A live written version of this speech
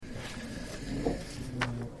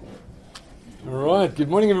Right, good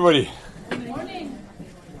morning everybody. Good morning.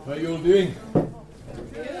 How are you all doing?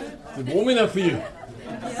 Good. Is it warm enough for you?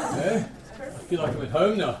 Yeah. I feel like I'm at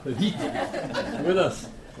home now. The heat is with us.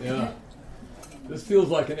 Yeah. This feels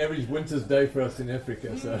like an average winter's day for us in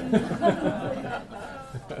Africa. So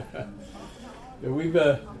yeah, we've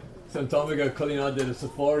some time ago, Colin and I did a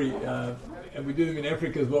safari, and we do them in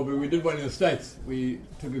Africa as well. But we did one in the States. We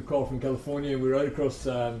took a car from California and we rode across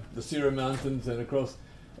the Sierra Mountains and across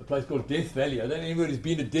a place called Death Valley. I don't know if anybody's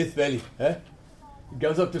been to Death Valley. Eh? It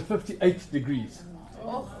goes up to 58 degrees.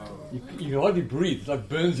 Oh. You can hardly breathe. It like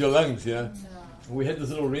burns your lungs, you know. We had this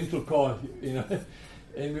little rental car, you know,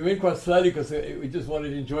 and we went quite slowly because we just wanted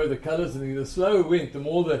to enjoy the colours. And the slower we went, the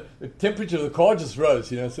more the temperature of the car just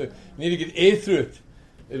rose, you know. So you need to get air through it.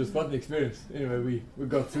 It was quite an experience. Anyway, we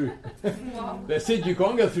got through. They said you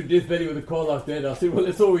can't go through Death Valley with a car like that. I said, well,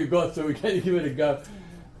 that's all we've got, so we can't give it a go.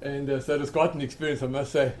 And so it was quite an experience, I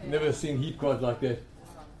must say. Never seen heat quite like that.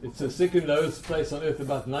 It's the second lowest place on earth,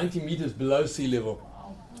 about 90 meters below sea level.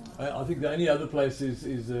 I think the only other place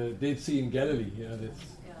is Dead Sea in Galilee. You know, that's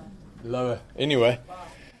lower. Anyway,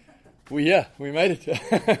 we made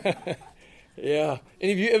it. Yeah.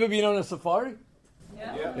 Any of you ever been on a safari?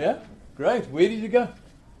 Yeah? Great. Where did you go?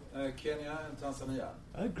 Kenya and Tanzania.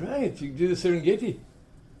 Oh, great. You do the Serengeti?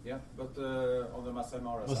 Yeah, but on the Masai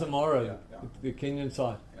Mara side. Masai Mara, Yeah. the Kenyan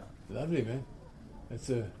side. Yeah. Lovely, man. It's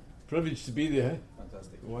a privilege to be there, eh?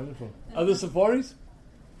 Fantastic. Wonderful. Other safaris?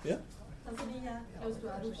 Yeah? Tanzania, close to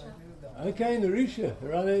Arusha. Okay, in Arusha,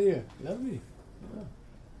 around that area. Lovely. Yeah.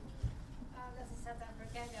 This is South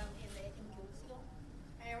Africa, down in the Mkusi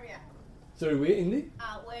area. Sorry, where in the?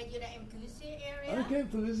 Where you the Mkusi area? Okay,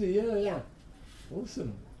 Pedersen, yeah.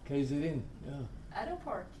 Awesome. KZN, yeah. At a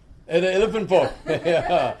park. At the elephant park.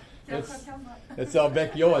 Yeah. That's our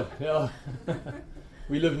backyard. Yeah.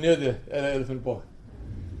 We live near the elephant park.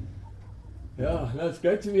 Yeah, no, it's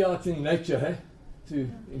great to be out in nature, hey? To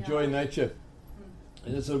enjoy nature.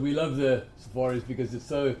 And that's why we love the safaris, because it's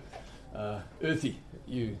so earthy.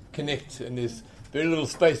 You connect, and there's very little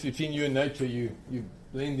space between you and nature. You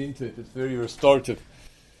blend into it. It's very restorative.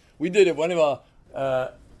 We did it one of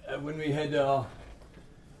our when we had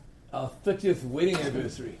our 30th wedding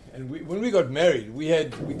anniversary, and when we got married, we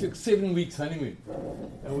took 7 weeks honeymoon,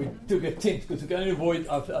 and we took a tent because we could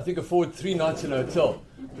only afford 3 nights in a hotel.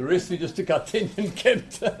 The rest we just took our tent and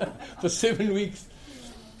camped for 7 weeks.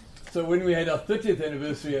 So when we had our 30th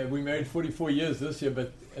anniversary, we married 44 years this year,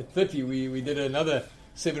 but at 30 we did another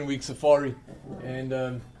 7-week safari,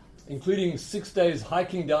 and including 6 days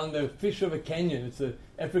hiking down the Fish River Canyon. It's an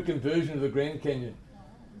African version of the Grand Canyon.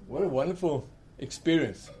 What a wonderful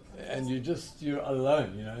experience. And you're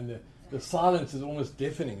alone, you know, and the silence is almost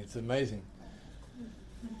deafening. It's amazing.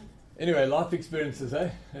 Anyway, life experiences,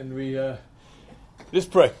 eh? And we let's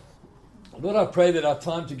pray. Lord, I pray that our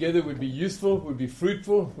time together would be useful, would be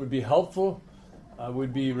fruitful, would be helpful,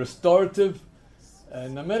 would be restorative.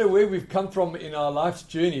 And no matter where we've come from in our life's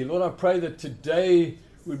journey, Lord, I pray that today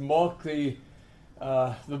would mark the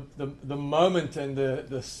moment and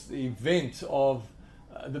the event of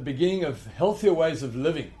the beginning of healthier ways of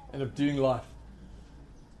living and of doing life.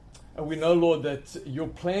 And we know, Lord, that your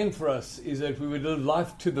plan for us is that we would live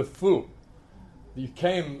life to the full. You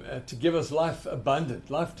came to give us life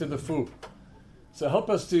abundant, life to the full. So help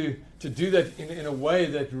us to do that in a way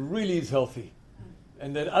that really is healthy,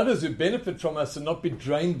 and that others who benefit from us will not be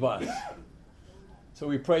drained by us. So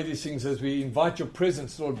we pray these things as we invite your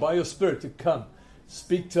presence, Lord, by your Spirit to come,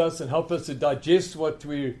 speak to us and help us to digest what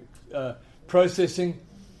we're processing,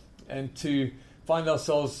 and to find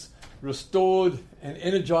ourselves restored and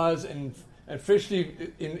energized and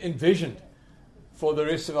freshly envisioned for the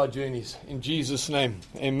rest of our journeys. In Jesus' name,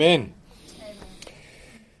 amen.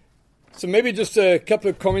 So maybe just a couple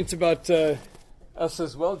of comments about us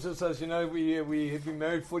as well. Just as you know, we have been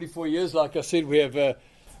married 44 years. Like I said, we have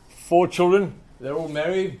 4 children. They're all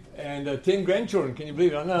married, and 10 grandchildren. Can you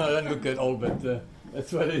believe it? I know I don't look that old, but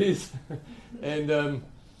that's what it is. And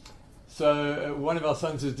so one of our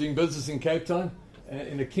sons is doing business in Cape Town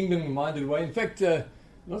in a kingdom-minded way. In fact,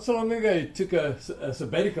 not so long ago, he took a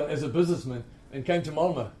sabbatical as a businessman and came to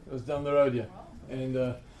Malmö. It was down the road here.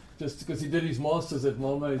 And just because he did his master's at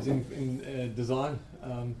Malmö, he's in design.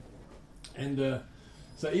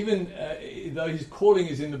 So even though his calling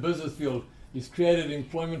is in the business field, he's created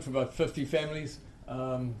employment for about 50 families,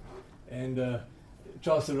 and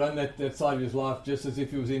tries to run that side of his life just as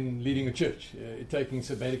if he was in leading a church, taking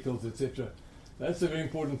sabbaticals, etc. That's a very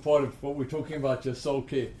important part of what we're talking about, just soul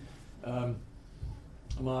care.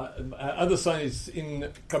 My other son is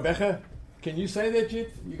in Kabecha. Can you say that yet?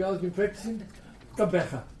 You guys been practicing?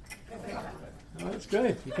 Kabecha. Oh, that's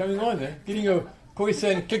great. You're coming on, eh? Getting your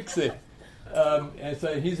Khoisan clicks there. And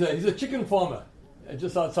so he's a chicken farmer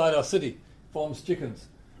just outside our city, farms chickens.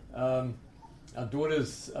 Our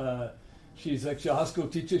daughter's, she's actually a high school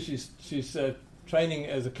teacher. She's training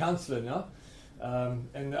as a counsellor now.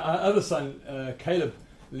 And our other son, Caleb,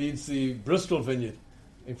 leads the Bristol vineyard.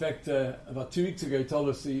 In fact, about 2 weeks ago, he told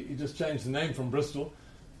us he just changed the name from Bristol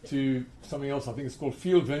to something else. I think it's called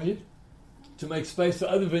Field Vineyard, to make space for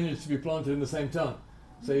other vineyards to be planted in the same town.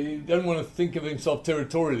 So he doesn't want to think of himself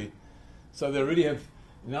territorially. So they already have,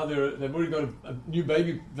 now they've already got a new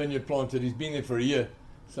baby vineyard planted. He's been there for a year.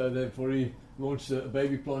 So they've already launched a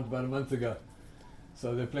baby plant about a month ago.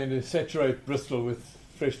 So they're planning to saturate Bristol with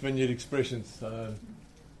fresh vineyard expressions.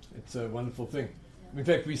 It's a wonderful thing. In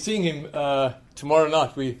fact, we're seeing him tomorrow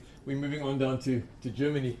night. We're moving on down to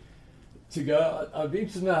Germany to go. I'd be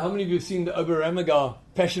interested to know how many of you have seen the Oberammergau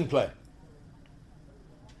Passion Play?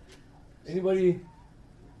 Anybody?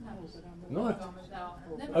 Not.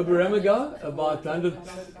 Oberammergau, about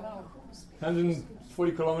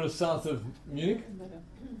 140 kilometers south of Munich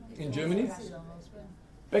in Germany.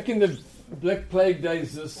 Back in the Black Plague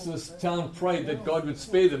days, this town prayed that God would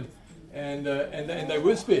spare them, and they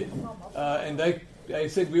were spared. And they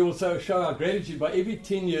said, we will show our gratitude by every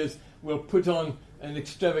 10 years we'll put on an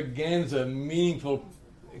extravaganza, meaningful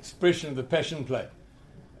expression of the Passion Play.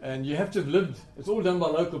 And you have to have lived, it's all done by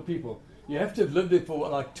local people. You have to have lived there for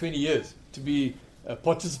like 20 years to be a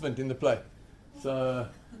participant in the play. So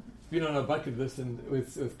it's been on our bucket list, and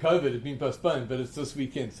with COVID it's been postponed, but it's this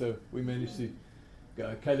weekend, so we managed to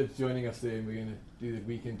go. Caleb's joining us there, and we're going to do that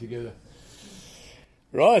weekend together.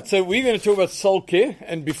 Right, so we're going to talk about soul care,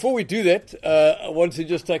 and before we do that, I want to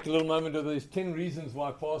just take a little moment of these 10 reasons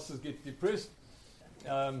why pastors get depressed.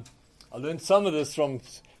 I learned some of this from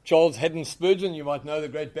Charles Haddon Spurgeon, you might know, the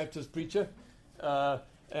great Baptist preacher,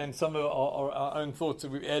 and some of our own thoughts that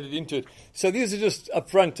we've added into it. So these are just up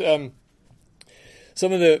front some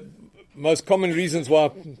of the most common reasons why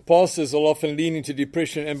pastors will often lean into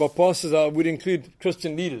depression, and by pastors I would include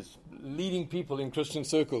Christian leaders, leading people in Christian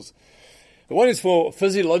circles. The one is for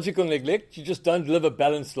physiological neglect. You just don't live a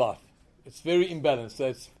balanced life. It's very imbalanced. So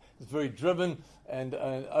it's very driven and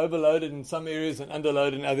overloaded in some areas and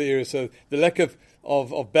underloaded in other areas. So the lack of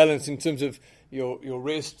balance in terms of your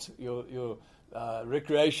rest, your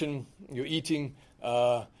recreation, your eating,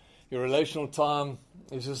 your relational time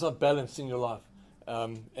is just not balanced in your life.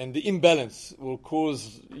 And the imbalance will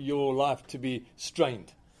cause your life to be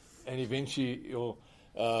strained. And eventually your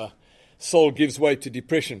soul gives way to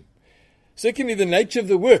depression. Secondly, the nature of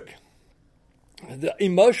the work. The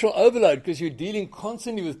emotional overload, because you're dealing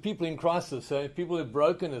constantly with people in crisis, so people with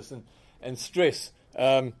brokenness and stress.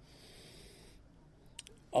 I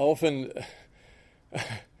often,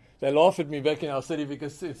 they laugh at me back in our city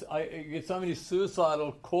because I get so many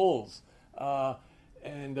suicidal calls.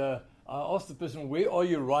 And I ask the person, where are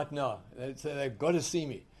you right now? They say, they've got to see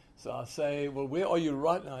me. So I say, well, where are you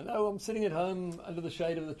right now? No, I'm sitting at home under the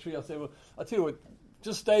shade of the tree. I say, well, I'll tell you what,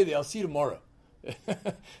 just stay there. I'll see you tomorrow.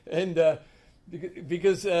 And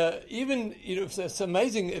because even, it's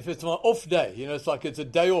amazing if it's my off day. It's like it's a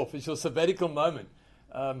day off. It's your sabbatical moment.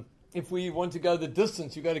 If we want to go the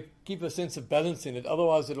distance, you've got to keep a sense of balance in it.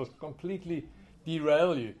 Otherwise, it'll completely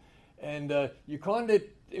derail you. And you can't let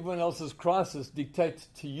everyone else's crisis dictate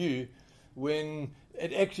to you when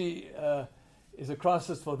it actually is a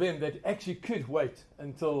crisis for them that actually could wait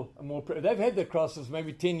until a more... They've had their crisis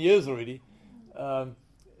maybe 10 years already.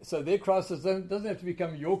 So their crisis doesn't have to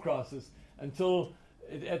become your crisis until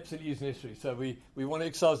it absolutely is necessary. So we want to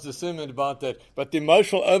exercise discernment about that. But the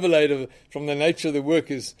emotional overload from the nature of the work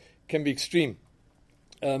can be extreme.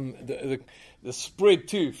 The spread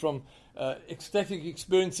too from ecstatic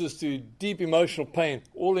experiences to deep emotional pain,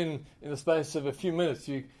 all in the space of a few minutes.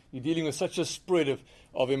 You're dealing with such a spread of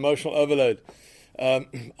emotional overload. I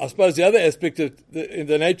suppose the other aspect of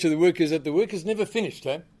the nature of the work is that the work is never finished.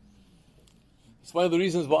 It's one of the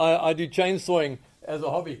reasons why I do chainsawing as a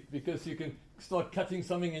hobby, because you can start cutting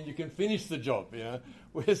something and you can finish the job.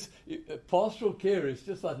 Whereas pastoral care is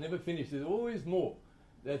just like never finished. There's always more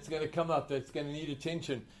that's going to come up that's going to need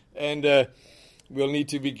attention, and we'll need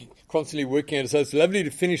to be constantly working at it. So it's lovely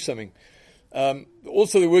to finish something.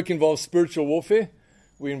 Also, the work involves spiritual warfare.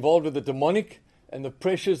 We're involved with the demonic and the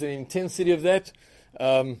pressures and intensity of that,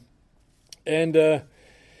 and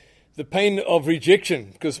the pain of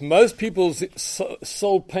rejection, because most people's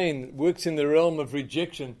soul pain works in the realm of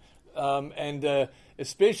rejection, and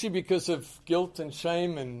especially because of guilt and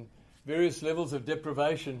shame and various levels of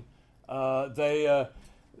deprivation,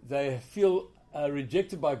 they feel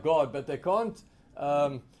rejected by God, but they can't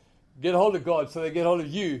get hold of God, so they get hold of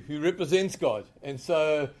you, who represents God. And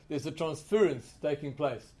so there's a transference taking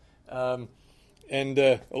place. And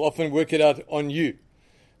will often work it out on you.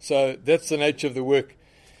 So that's the nature of the work.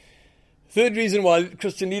 Third reason why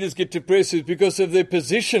Christian leaders get depressed is because of their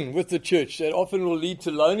position with the church. That often will lead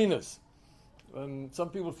to loneliness. Some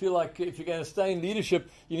people feel like if you're going to stay in leadership,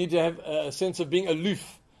 you need to have a sense of being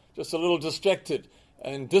aloof, just a little distracted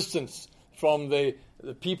and distanced from the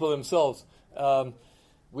people themselves.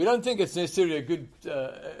 We don't think it's necessarily a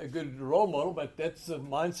good role model, but that's the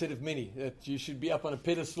mindset of many, that you should be up on a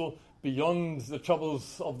pedestal beyond the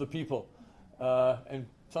troubles of the people. And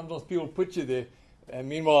sometimes people put you there, and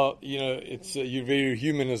meanwhile, it's you're very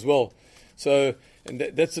human as well. So, and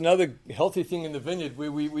that's another healthy thing in the vineyard,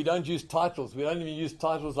 where we don't use titles. We don't even use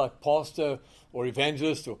titles like pastor or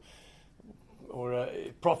evangelist or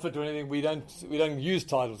prophet or anything. We don't use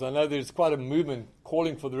titles. I know there's quite a movement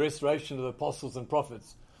calling for the restoration of the apostles and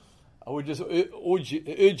prophets. I would just urge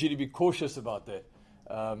you to be cautious about that.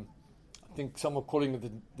 I think some are calling it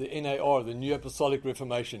the NAR, the New Apostolic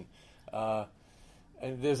Reformation. And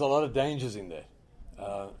there's a lot of dangers in that.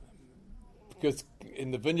 Because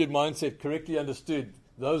in the vineyard mindset, correctly understood,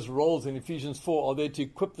 those roles in Ephesians 4 are there to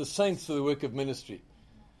equip the saints for the work of ministry.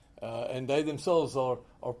 And they themselves are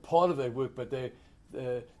part of that work, but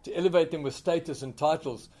to elevate them with status and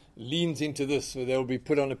titles leans into this, so they'll be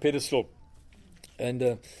put on a pedestal.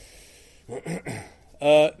 And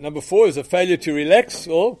number 4 is a failure to relax,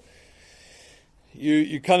 or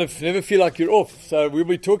you kind of never feel like you're off. So we'll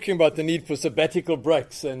be talking about the need for sabbatical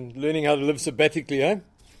breaks and learning how to live sabbatically.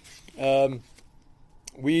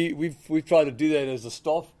 We've tried to do that as a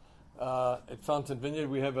staff at Fountain Vineyard.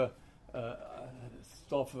 We have a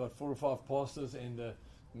staff of about 4 or 5 pastors and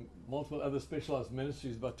multiple other specialized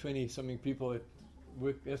ministries, about 20-something people that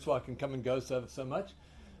work. That's why I can come and go so much.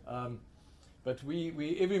 But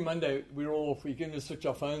we every Monday, we're all off. We can just switch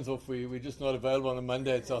our phones off. We're just not available on a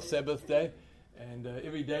Monday. It's our Sabbath day. And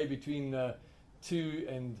every day between 2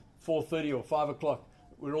 and 4:30 or 5 o'clock,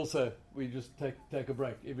 we just take a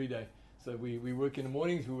break every day. So we work in the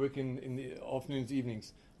mornings, we work in the afternoons,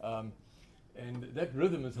 evenings. And that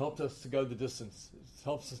rhythm has helped us to go the distance. It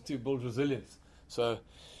helps us to build resilience. So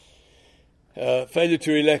failure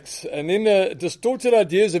to relax. And then distorted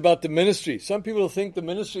ideas about the ministry. Some people think the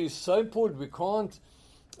ministry is so important, we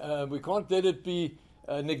can't let it be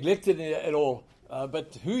neglected at all.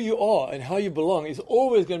 But who you are and how you belong is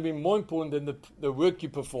always going to be more important than the work you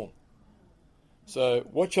perform. So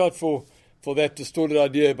watch out for that distorted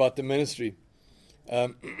idea about the ministry.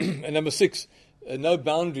 And number 6, no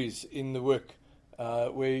boundaries in the work,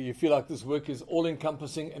 where you feel like this work is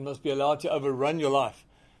all-encompassing and must be allowed to overrun your life.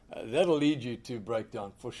 That'll lead you to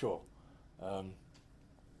breakdown for sure.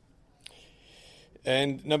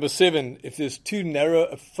 And number 7, if there's too narrow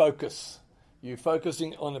a focus, you're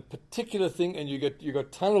focusing on a particular thing and you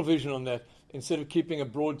got tunnel vision on that instead of keeping a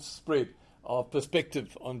broad spread of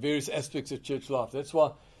perspective on various aspects of church life. That's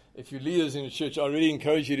why if you're leaders in a church, I really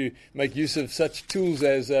encourage you to make use of such tools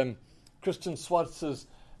as Christian Swartz's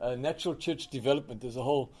Natural Church Development. There's a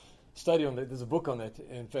whole study on that. There's a book on that.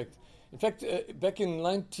 In fact, back in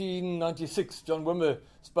 1996, John Wimber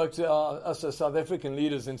spoke to us as South African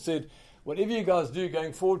leaders and said, whatever you guys do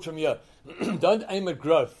going forward from here, don't aim at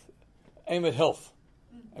growth. Aim at health,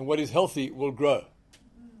 and what is healthy will grow.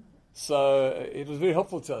 So it was very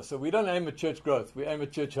helpful to us. So we don't aim at church growth, we aim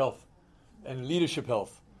at church health and leadership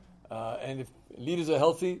health. And if leaders are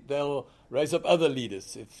healthy, they'll raise up other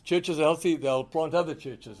leaders. If churches are healthy, they'll plant other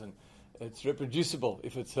churches, and it's reproducible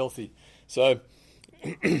if it's healthy. So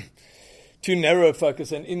too narrow a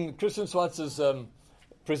focus. And in Christian Swartz's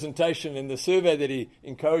presentation, in the survey that he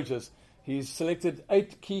encourages, he's selected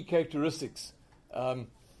 8 key characteristics.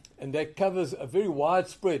 And that covers a very wide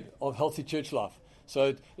spread of healthy church life.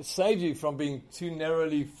 So it saves you from being too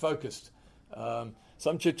narrowly focused.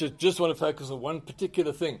 Some churches just want to focus on one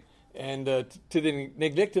particular thing and to the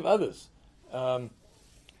neglect of others. I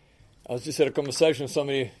was just had a conversation with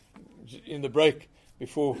somebody in the break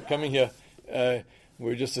before coming here. We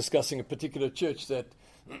were just discussing a particular church that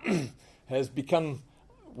has become,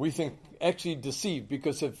 we think, actually deceived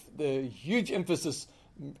because of the huge emphasis,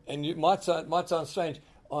 and it might sound strange,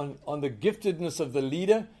 on the giftedness of the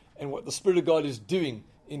leader and what the Spirit of God is doing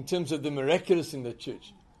in terms of the miraculous in the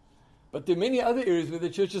church. But there are many other areas where the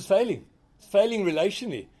church is failing. It's failing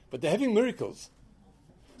relationally, but they're having miracles.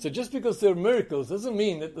 So just because there are miracles doesn't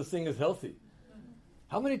mean that the thing is healthy.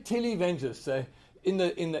 How many televangelists say in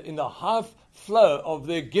the high flow of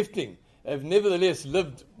their gifting have nevertheless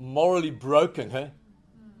lived morally broken,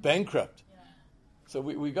 bankrupt? So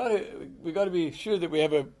we got to be sure that we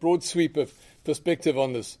have a broad sweep of perspective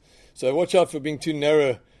on this. So watch out for being too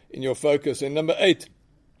narrow in your focus. And number 8,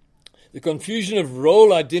 the confusion of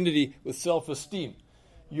role identity with self-esteem.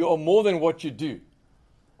 You are more than what you do.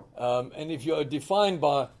 And if you are defined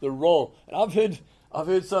by the role, and I've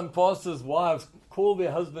heard some pastors' wives call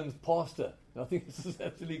their husbands pastor. And I think this is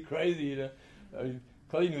absolutely crazy, you know.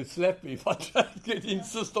 Colleen would slap me if I tried to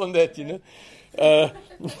insist on that, you know.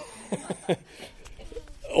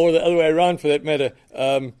 Or the other way around, for that matter.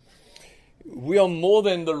 We are more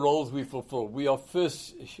than the roles we fulfill. We are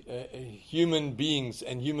first human beings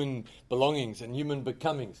and human belongings and human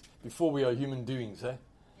becomings before we are human doings. Eh?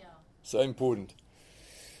 Yeah. So important.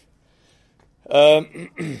 And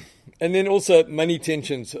then also money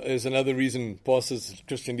tensions is another reason pastors,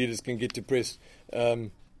 Christian leaders can get depressed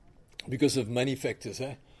because of money factors.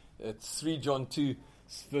 Eh? It's 3 John 2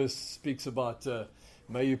 verse speaks about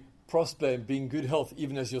may you prosper and be in good health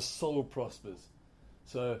even as your soul prospers.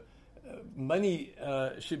 So money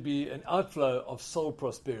should be an outflow of soul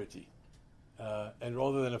prosperity and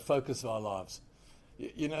rather than a focus of our lives.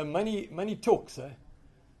 You know, money talks. Eh?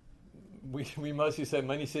 We mostly say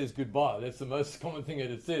money says goodbye. That's the most common thing that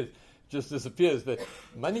it says. Just disappears. But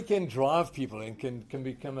money can drive people and can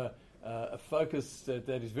become a focus that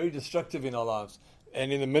is very destructive in our lives.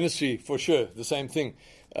 And in the ministry, for sure, the same thing.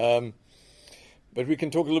 But we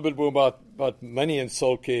can talk a little bit more about money and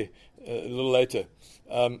soul care a little later.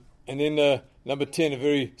 And then number 10, a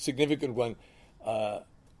very significant one. The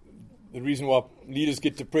reason why leaders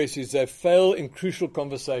get depressed is they fail in crucial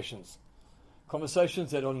conversations.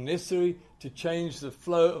 Conversations that are necessary to change the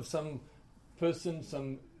flow of some person,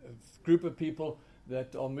 some group of people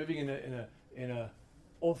that are moving in a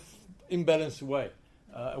imbalanced way.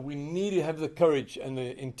 We need to have the courage and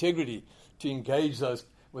the integrity to engage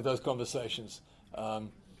with those conversations.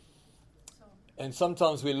 And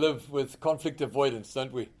sometimes we live with conflict avoidance,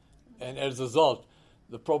 don't we? And as a result,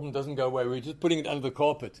 the problem doesn't go away. We're just putting it under the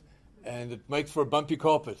carpet, and it makes for a bumpy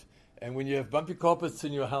carpet. And when you have bumpy carpets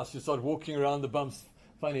in your house, you start walking around the bumps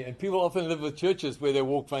funny. And people often live with churches where they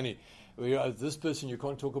walk funny. Where you know, this person you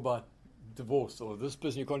can't talk about divorce, or this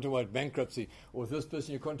person you can't talk about bankruptcy, or this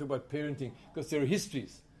person you can't talk about parenting, because there are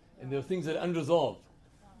histories and there are things that are unresolved.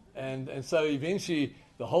 And so eventually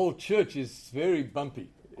the whole church is very bumpy.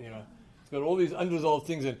 You know, it's got all these unresolved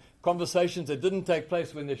things and conversations that didn't take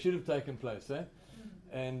place when they should have taken place. Eh?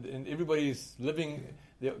 And everybody's living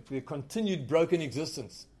their continued broken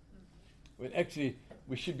existence. When actually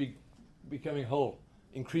we should be becoming whole,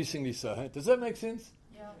 increasingly so. Huh? Does that make sense?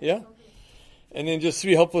 Yeah? Okay. And then just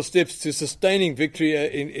 3 helpful steps to sustaining victory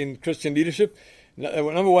in Christian leadership.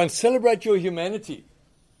 Number 1, celebrate your humanity.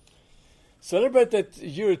 Celebrate that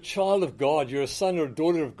you're a child of God, you're a son or a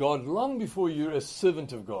daughter of God, long before you're a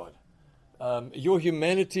servant of God. Your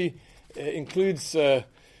humanity includes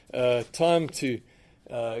time to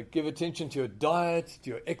give attention to your diet, to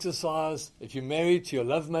your exercise, if you're married, to your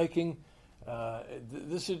lovemaking.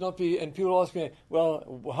 This should not be, and people ask me,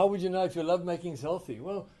 well, how would you know if your lovemaking is healthy?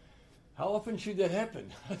 Well, how often should that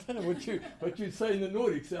happen? I don't know what you'd say in the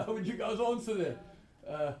Nordics. How would you guys answer that?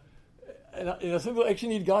 And some people actually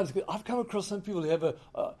need guidance. I've come across some people who have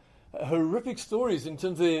horrific stories in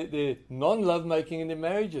terms of their non-lovemaking in their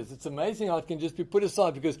marriages. It's amazing how it can just be put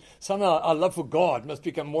aside because somehow our love for God must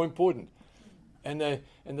become more important. And they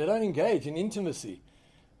don't engage in intimacy.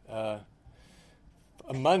 A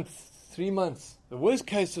month, 3 months. The worst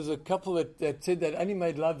case was a couple that said they'd only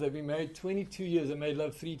made love. They've been married 22 years. They made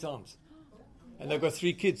love 3 times. And they've got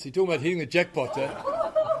 3 kids. You're talking about hitting the jackpot, eh?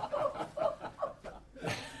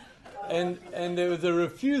 And there was a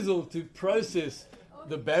refusal to process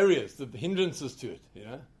the barriers, the hindrances to it, you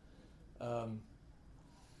know.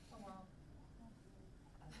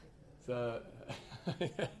 So,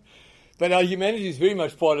 but our humanity is very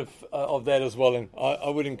much part of that as well, and I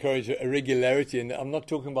would encourage a regularity, and I'm not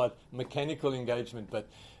talking about mechanical engagement, but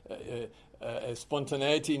a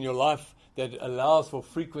spontaneity in your life that allows for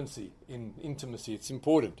frequency in intimacy. It's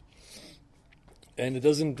important. And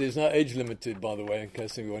there's no age limit to it, by the way, in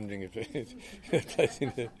case you're wondering if it's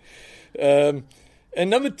and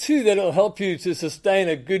number 2 that will help you to sustain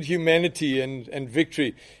a good humanity and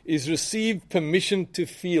victory is receive permission to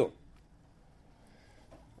feel.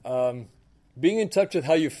 Being in touch with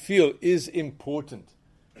how you feel is important.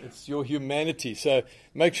 It's your humanity. So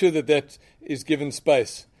make sure that is given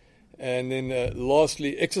space. And then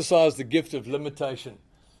lastly, exercise the gift of limitation.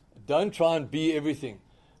 Don't try and be everything,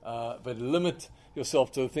 but limit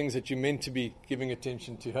yourself to the things that you're meant to be giving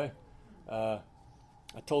attention to. Hey?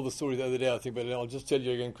 I told the story the other day, I think, but I'll just tell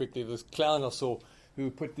you again quickly. This clown I saw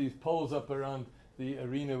who put these poles up around the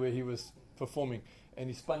arena where he was performing, and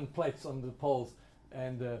he spun plates on the poles.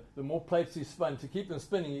 And the more plates he spun, to keep them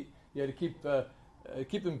spinning, he had to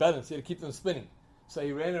keep them balanced. He had to keep them spinning. So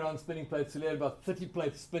he ran around spinning plates till he had about 30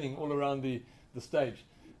 plates spinning all around the stage.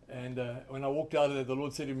 And when I walked out of there, the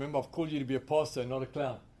Lord said, remember, I've called you to be a pastor, not a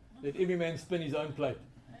clown. Let every man spin his own plate.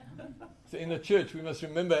 So in the church, we must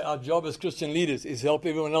remember our job as Christian leaders is help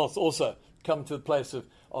everyone else also come to the place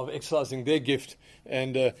of exercising their gift.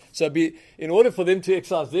 And in order for them to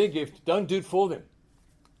exercise their gift, don't do it for them.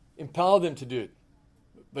 Empower them to do it.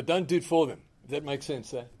 But don't do it for them. If that makes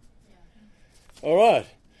sense, eh? Yeah. All right.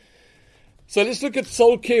 So let's look at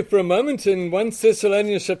soul care for a moment. In 1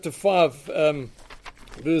 Thessalonians chapter 5,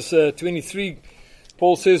 verse 23,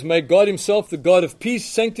 Paul says, may God himself, the God of peace,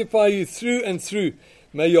 sanctify you through and through.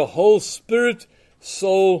 May your whole spirit,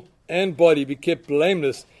 soul, and body be kept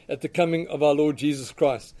blameless at the coming of our Lord Jesus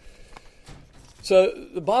Christ. So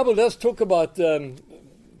the Bible does talk about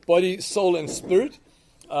body, soul, and spirit.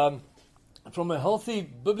 From a healthy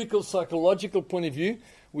biblical psychological point of view,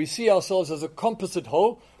 we see ourselves as a composite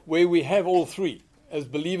whole where we have all three. As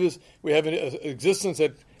believers, we have an existence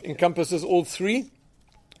that encompasses all three.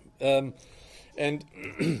 And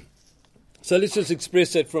so let's just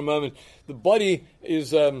express that for a moment. The body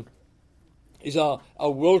is our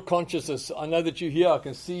world consciousness. I know that you're here. I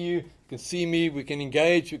can see you. You can see me. We can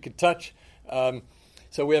engage. We can touch.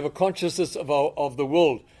 So we have a consciousness of the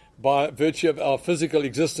world by virtue of our physical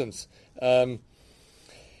existence. And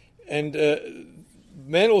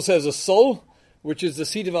man also has a soul, which is the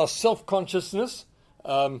seat of our self-consciousness.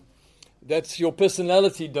 That's your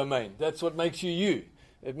personality domain. That's what makes you you.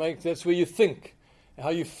 That's where you think, how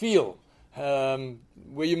you feel,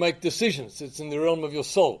 where you make decisions. It's in the realm of your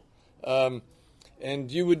soul.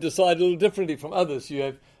 And you would decide a little differently from others. You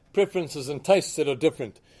have preferences and tastes that are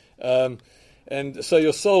different. And so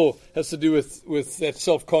your soul has to do with that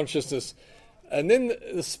self-consciousness. And then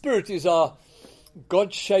the spirit is our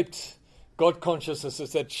God-shaped God consciousness.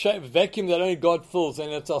 It's that vacuum that only God fills.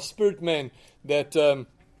 And it's our spirit man that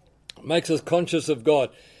makes us conscious of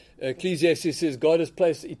God. Ecclesiastes says God has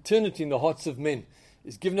placed eternity in the hearts of men.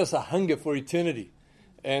 He's given us a hunger for eternity.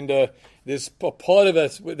 And there's a part of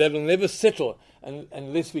us that will never settle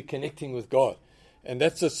unless we're connecting with God. And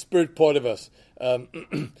that's the spirit part of us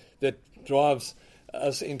that drives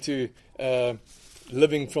us into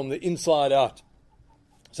living from the inside out.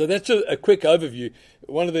 So that's a quick overview.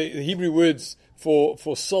 One of the Hebrew words for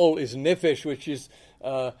soul is nephesh, which is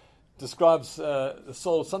describes the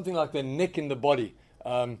soul, something like the neck in the body.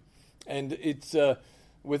 And it's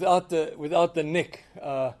without the neck,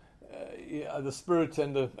 the spirit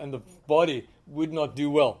and the body would not do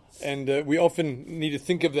well. And we often need to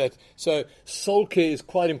think of that. So soul care is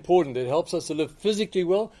quite important. It helps us to live physically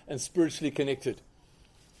well and spiritually connected.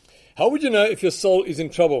 How would you know if your soul is in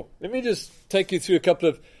trouble? Let me just take you through a couple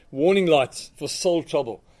of warning lights for soul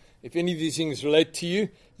trouble. If any of these things relate to you,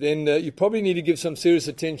 then you probably need to give some serious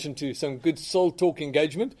attention to some good soul talk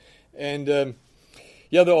engagement. And there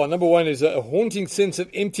are. Number one is a haunting sense of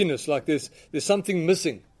emptiness, like there's something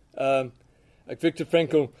missing. Like Viktor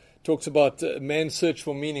Frankl talks about man's search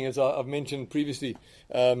for meaning, as I've mentioned previously.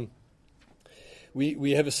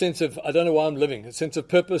 We have a sense of, I don't know why I'm living, a sense of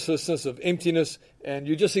purposelessness, of emptiness, and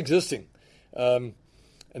you're just existing. And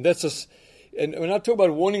that's just, and when I talk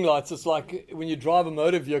about warning lights, it's like when you drive a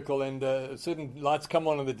motor vehicle and certain lights come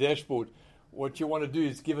on the dashboard. What you want to do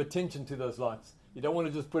is give attention to those lights. You don't want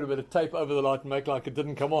to just put a bit of tape over the light and make like it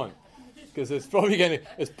didn't come on. Because it's probably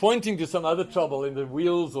it's pointing to some other trouble in the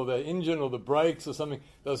wheels or the engine or the brakes or something.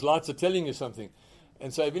 Those lights are telling you something.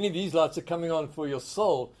 And so if any of these lights are coming on for your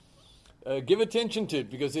soul, give attention to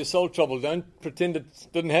it because there's soul trouble. Don't pretend it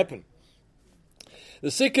didn't happen.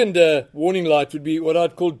 The second warning light would be what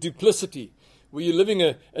I'd call duplicity, where you're living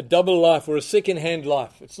a double life or a second-hand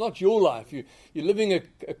life. It's not your life. You're living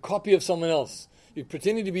a copy of someone else. You're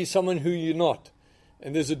pretending to be someone who you're not.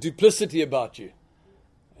 And there's a duplicity about you.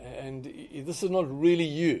 And this is not really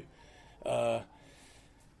you.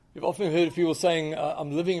 You've often heard people saying,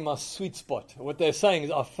 I'm living in my sweet spot. What they're saying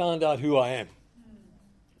is, I found out who I am.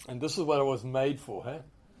 And this is what I was made for.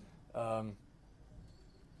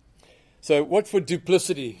 So what for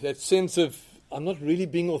duplicity? That sense of, I'm not really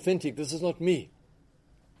being authentic. This is not me.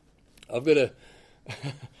 I've got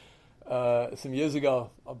some years ago,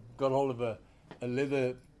 I got hold of a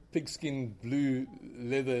leather, pigskin blue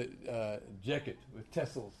leather jacket with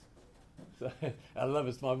tassels. So I love it.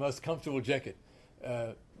 It's my most comfortable jacket.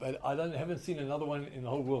 But I haven't seen another one in the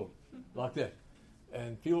whole world like that.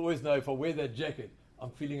 And people always know if I wear that jacket,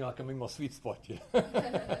 I'm feeling like I'm in my sweet spot.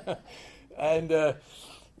 And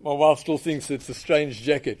my wife still thinks it's a strange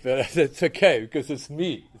jacket, but it's okay because it's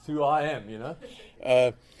me. It's who I am,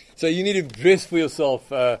 So you need to dress for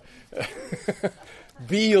yourself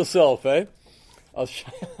Be yourself, eh? I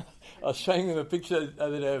was showing them a picture the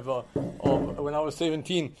other day of when I was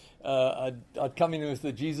 17. I'd come in with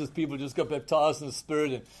the Jesus people, just got baptized in the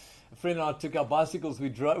Spirit, and a friend and I took our bicycles. We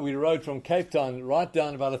rode from Cape Town right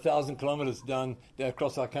down about 1,000 kilometers down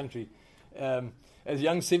across our country, as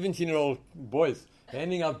young 17-year-old boys,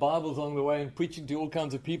 handing out Bibles on the way and preaching to all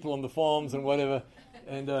kinds of people on the farms and whatever.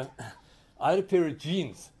 And I had a pair of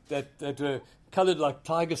jeans that were colored like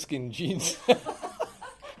tiger skin jeans.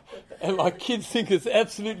 And my kids think it's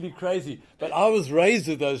absolutely crazy. But I was raised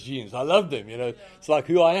with those jeans. I love them, It's like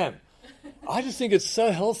who I am. I just think it's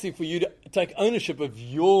so healthy for you to take ownership of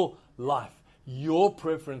your life, your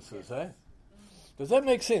preferences, eh? Does that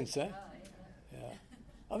make sense, eh? Yeah.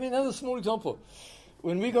 I mean, another small example.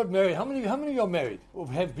 When we got married, how many of you are married or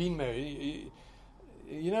have been married?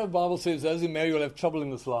 The Bible says those who marry will have trouble in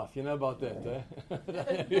this life. You know about that, eh? I don't know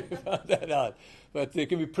if you found that out. But there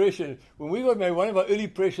can be pressure. When we got married, one of our early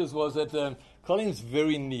pressures was that Colin's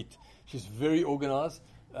very neat. She's very organized,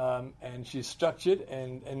 and she's structured,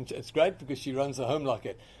 and it's great because she runs the home like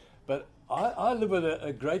it. But I live with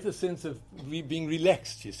a greater sense of being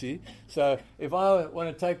relaxed, you see. So if I want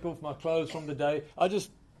to take off my clothes from the day, I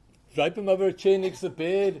just drape them over a chair next to the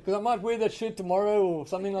bed, because I might wear that shirt tomorrow or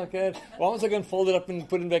something like that. Once I go and fold it up and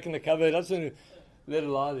put it back in the cupboard, I just want to let it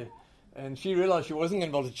lie there. And she realized she wasn't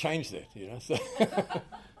going to be able to change that,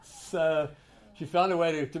 So she found a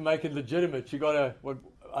way to make it legitimate. She got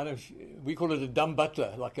we call it a dumb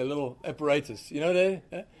butler, like a little apparatus. You know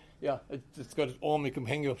that? Yeah, it's got an arm. You can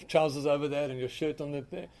hang your trousers over that and your shirt on the.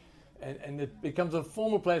 And it becomes a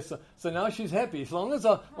formal place. So now she's happy. As long as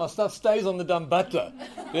my stuff stays on the dumb butler,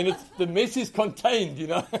 then the mess is contained,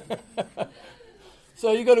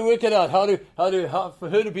 So you got to work it out how for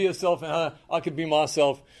her to be herself and how I could be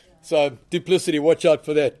myself. So duplicity, watch out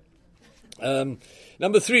for that.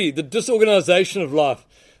 Number 3, the disorganization of life,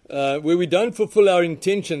 where we don't fulfill our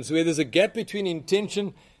intentions, where there's a gap between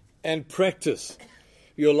intention and practice.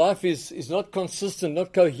 Your life is not consistent,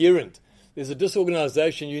 not coherent. There's a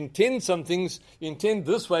disorganization. You intend some things, you intend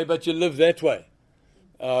this way, but you live that way.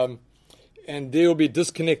 And there will be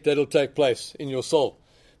disconnect that will take place in your soul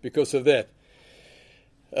because of that.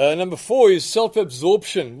 Number 4 is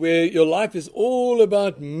self-absorption, where your life is all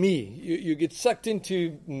about me. You get sucked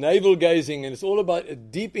into navel gazing, and it's all about a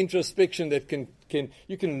deep introspection that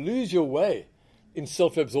you can lose your way in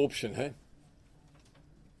self-absorption. Hey?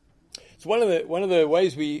 It's one of the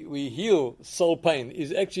ways we heal soul pain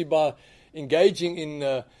is actually by engaging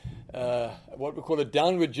in what we call a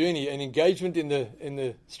downward journey, an engagement in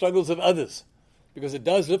the struggles of others, because it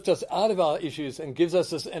does lift us out of our issues and gives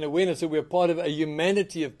us an awareness that we're part of a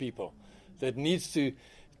humanity of people that needs to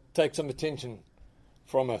take some attention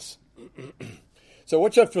from us. So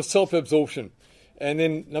watch out for self-absorption. And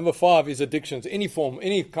then number 5 is addictions,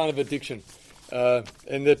 any kind of addiction.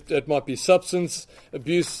 And that might be substance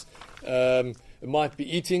abuse, it might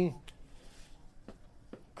be eating,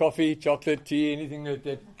 coffee, chocolate, tea, anything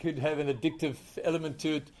that could have an addictive element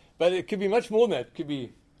to it. But it could be much more than that. It could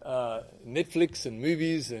be Netflix and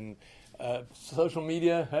movies and social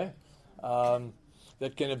media,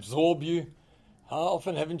 that can absorb you. How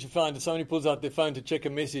often haven't you found that somebody pulls out their phone to check a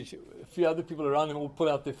message, a few other people around them all pull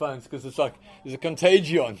out their phones because it's like there's a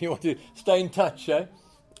contagion. You want to stay in touch,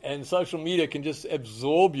 and social media can just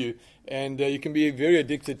absorb you, and you can be very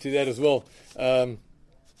addicted to that as well.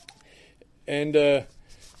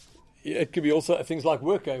 It could be also things like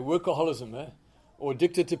workaholism, or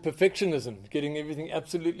addicted to perfectionism, getting everything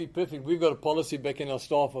absolutely perfect. We've got a policy back in our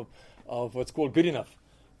staff of what's called good enough.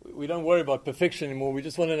 We don't worry about perfection anymore. We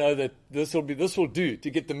just want to know that this will do to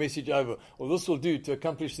get the message over, or this will do to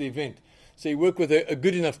accomplish the event. So you work with a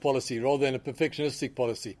good enough policy rather than a perfectionistic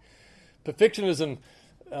policy. Perfectionism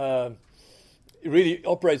really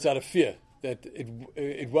operates out of fear that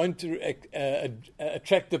it won't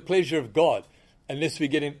attract the pleasure of God unless we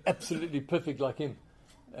get him absolutely perfect like him.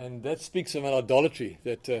 And that speaks of an idolatry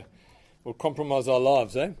that will compromise our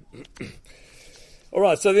lives, All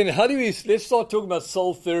right, so then let's start talking about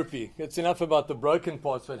soul therapy. It's enough about the broken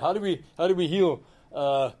parts, but how do we heal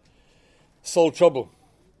soul trouble?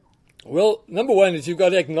 Well, number 1 is you've got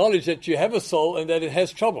to acknowledge that you have a soul and that it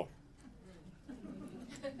has trouble.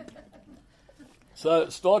 So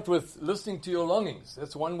start with listening to your longings.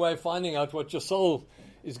 That's one way of finding out what your soul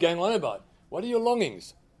is going on about. What are your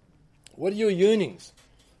longings? What are your yearnings?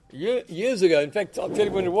 Years ago, in fact, I'll tell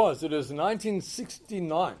you when it was. It was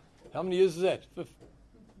 1969. How many years is that?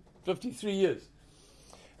 53 years.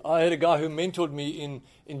 I had a guy who mentored me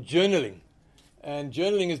in journaling. And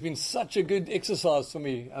journaling has been such a good exercise for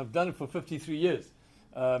me. I've done it for 53 years.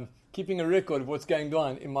 Keeping a record of what's going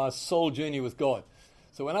on in my soul journey with God.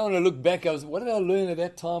 So when I want to look back, what did I learn at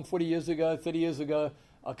that time, 40 years ago, 30 years ago?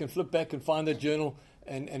 I can flip back and find that journal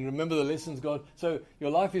and remember the lessons God. So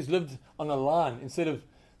your life is lived on a line instead of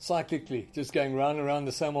cyclically, just going round and round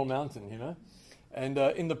the same old mountain, you know. And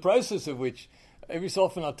in the process of which, every so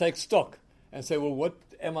often I take stock and say, well, what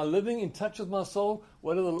am I living in touch with my soul?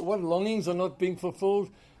 What longings are not being fulfilled?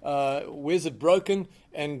 Where's it broken?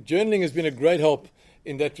 And journaling has been a great help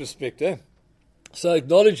in that respect. So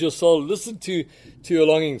acknowledge your soul. Listen to your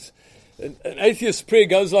longings. An atheist's prayer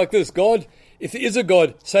goes like this: God, if there is a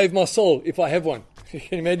God, save my soul if I have one. Can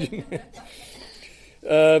you imagine?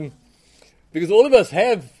 Because all of us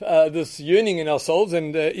have this yearning in our souls,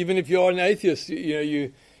 and even if you are an atheist,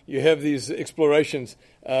 you have these explorations.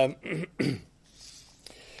 The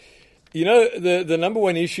number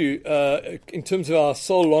one issue in terms of our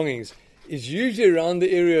soul longings is usually around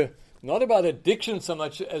the area, not about addiction so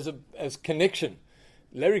much as connection.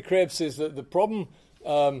 Larry Crabb says that the problem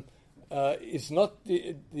is not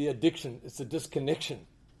the addiction, it's the disconnection.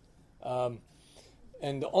 And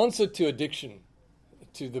the answer to addiction,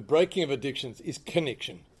 to the breaking of addictions, is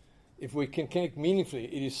connection. If we can connect meaningfully,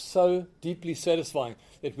 it is so deeply satisfying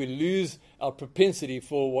that we lose our propensity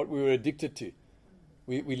for what we were addicted to.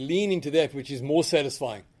 We lean into that which is more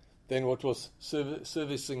satisfying than what was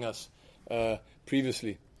servicing us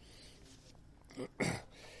previously.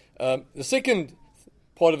 The second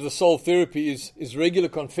part of the soul therapy is regular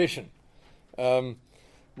confession,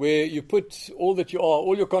 where you put all that you are,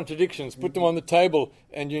 all your contradictions, put them on the table,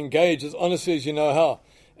 and you engage as honestly as you know how.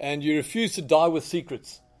 And you refuse to die with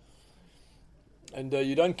secrets. And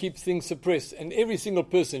you don't keep things suppressed. And every single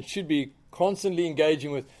person should be constantly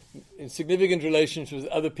engaging in significant relationships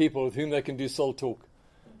with other people with whom they can do soul talk.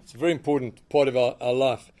 It's a very important part of our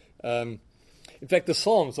life. In fact, the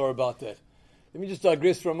Psalms are about that. Let me just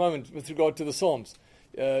digress for a moment with regard to the Psalms.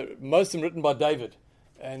 Most of them written by David.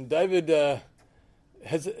 And David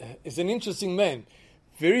is an interesting man.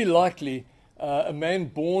 Very likely a man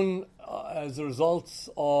born as a result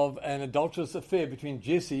of an adulterous affair between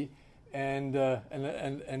Jesse and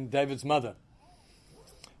David's mother.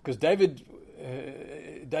 Because David's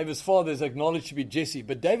father is acknowledged to be Jesse.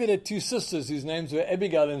 But David had two sisters whose names were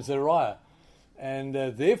Abigail and Zeruiah. And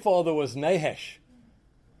their father was Nahash.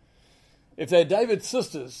 If they're David's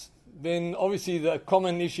sisters, then obviously the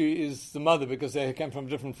common issue is the mother, because they came from a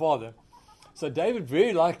different father. So David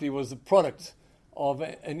very likely was the product of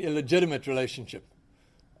an illegitimate relationship.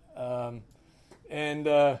 And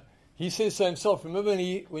he says so himself. Remember when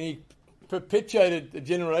he perpetuated the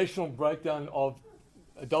generational breakdown of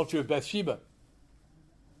adultery with Bathsheba?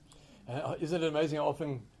 Isn't it amazing how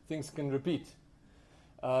often things can repeat?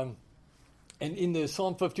 And in the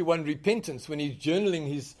Psalm 51 repentance, when he's journaling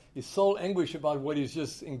his soul anguish about what he's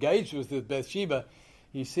just engaged with Bathsheba,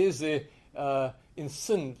 he says there, in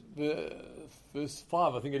sin, verse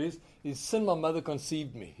 5, I think it is, in sin my mother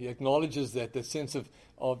conceived me. He acknowledges that sense of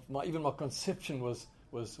even my conception was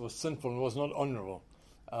sinful and was not honorable.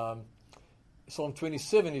 Psalm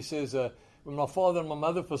 27, he says, when my father and my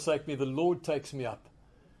mother forsake me, the Lord takes me up.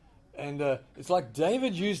 And it's like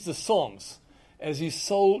David used the Psalms as his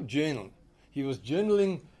soul journal. He was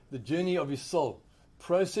journaling the journey of his soul,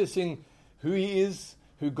 processing who he is,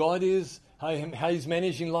 who God is, how he's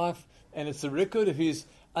managing life, and it's a record of his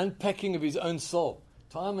unpacking of his own soul,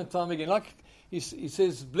 time and time again. Like he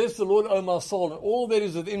says, bless the Lord, O my soul, and all that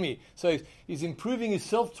is within me. So he's improving his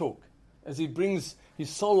self-talk as he brings his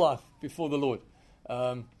soul life before the Lord.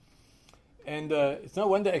 And it's no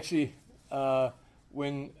wonder, actually,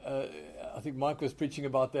 when I think Mike was preaching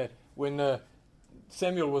about that, when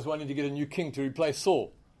Samuel was wanting to get a new king to replace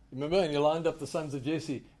Saul. Remember? And he lined up the sons of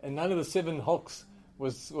Jesse, and none of the 7 hawks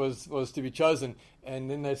was to be chosen. And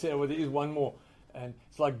then they said, well, there is one more. And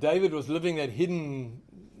it's like David was living that hidden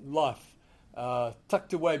life,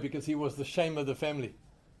 tucked away, because he was the shame of the family.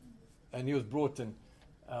 And he was brought in.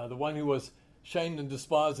 The one who was shamed and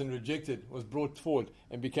despised and rejected was brought forward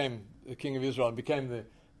and became the king of Israel, and became the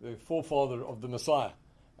forefather of the Messiah.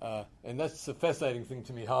 And that's a fascinating thing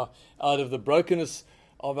to me, how out of the brokenness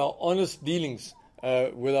of our honest dealings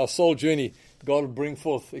with our soul journey, God will bring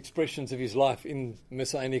forth expressions of his life in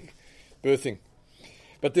messianic birthing.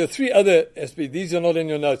 But there are 3 other aspects. These are not in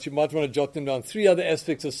your notes. You might want to jot them down. 3 other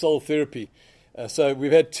aspects of soul therapy. So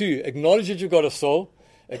we've had 2. Acknowledge that you've got a soul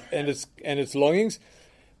and its longings.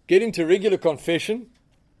 Get into regular confession,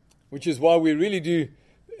 which is why we really do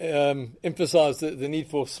emphasize the need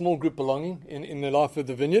for small group belonging in the life of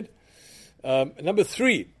the vineyard. Number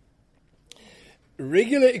 3,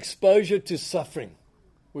 regular exposure to suffering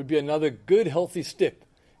would be another good, healthy step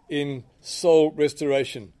in soul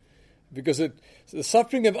restoration, because the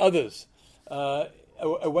suffering of others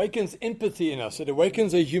awakens empathy in us. It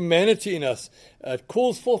awakens a humanity in us. It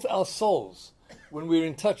calls forth our souls when we're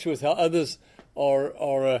in touch with how others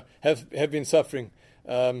have been suffering.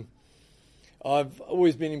 I've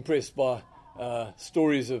always been impressed by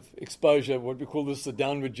stories of exposure, what we call this the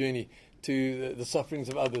downward journey, to the sufferings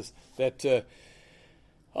of others. That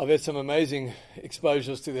I've had some amazing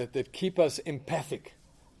exposures to that keep us empathic,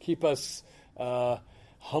 keep us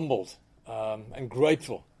humbled and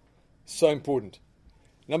grateful. So important.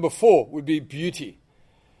 Number 4 would be beauty.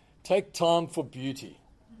 Take time for beauty.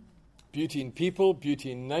 Beauty in people,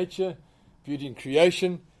 beauty in nature, beauty in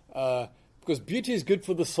creation, because beauty is good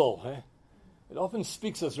for the soul. It often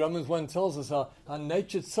speaks us. Romans 1 tells us how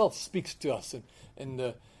nature itself speaks to us. And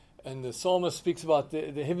the psalmist speaks about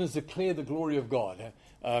the heavens declare the glory of God.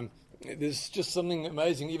 There's just something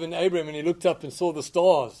amazing. Even Abraham, when he looked up and saw the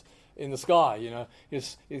stars in the sky,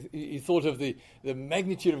 he thought of the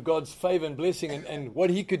magnitude of God's favor and blessing and what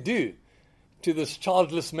he could do to this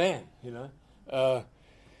childless man.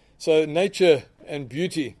 So nature and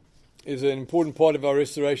beauty is an important part of our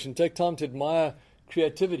restoration. Take time to admire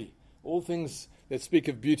creativity, all things that speak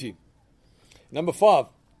of beauty. Number 5,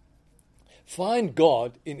 find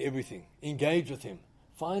God in everything. Engage with him.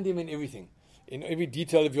 Find him in everything, in every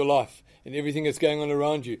detail of your life, in everything that's going on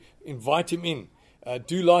around you. Invite him in.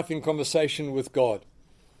 Do life in conversation with God.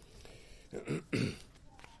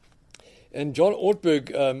 And John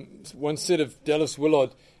Ortberg once said of Dallas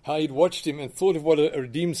Willard how he'd watched him and thought of what a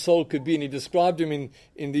redeemed soul could be, and he described him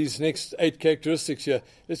in these next 8 characteristics here.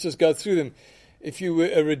 Let's just go through them. If you were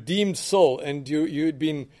a redeemed soul and you'd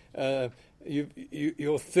been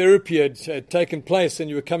your therapy had taken place and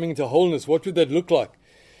you were coming into wholeness, what would that look like?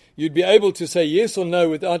 You'd be able to say yes or no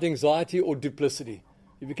without anxiety or duplicity.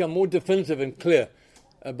 You become more definitive and clear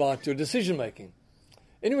about your decision making.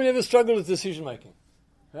 Anyone ever struggle with decision making?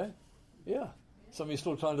 Yeah. Some of you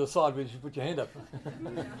still trying to decide whether you should put your hand up.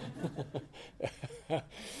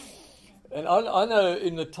 And I know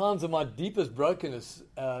in the times of my deepest brokenness,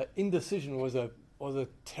 indecision was a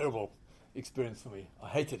terrible experience for me. I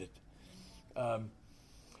hated it.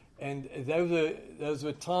 And those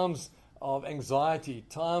were times of anxiety,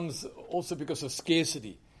 times also because of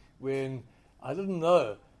scarcity, when I didn't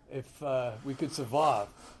know if we could survive,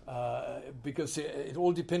 because it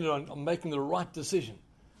all depended on making the right decision.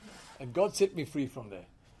 And God set me free from there.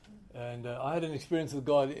 And I had an experience with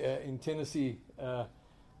God in Tennessee,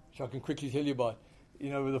 which I can quickly tell you about.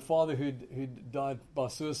 With a father who'd died by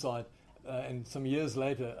suicide, and some years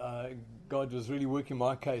later, God was really working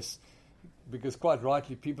my case, because quite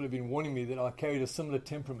rightly, people have been warning me that I carried a similar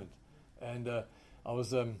temperament. And I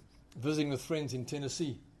was visiting with friends in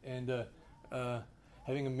Tennessee and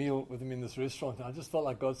having a meal with them in this restaurant. And I just felt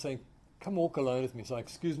like God saying, come walk alone with me. So I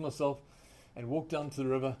excused myself and walked down to the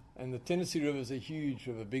river. And the Tennessee River is a huge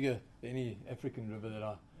river, bigger than any African river that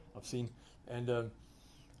I've seen. And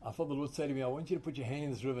I felt the Lord say to me, I want you to put your hand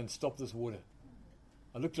in this river and stop this water.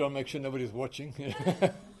 I looked around to make sure nobody was watching.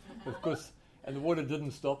 Of course, and the water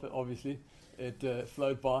didn't stop, obviously. It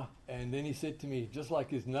flowed by. And then he said to me, just like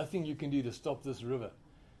there's nothing you can do to stop this river,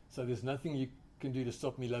 so there's nothing you can do to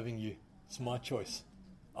stop me loving you. It's my choice.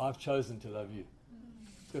 I've chosen to love you.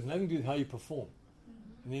 It's got nothing to do with how you perform.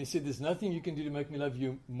 And then he said, there's nothing you can do to make me love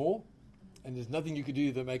you more, and there's nothing you can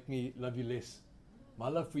do to make me love you less. My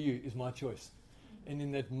love for you is my choice. And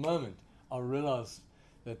in that moment, I realized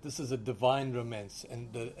that this is a divine romance,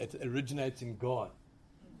 and that it originates in God.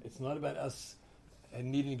 It's not about us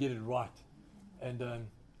and needing to get it right. And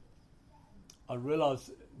I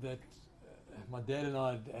realized that my dad and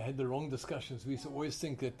I had the wrong discussions. We used to always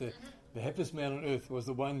think that the happiest man on earth was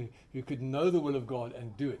the one who could know the will of God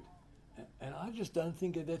and do it. And I just don't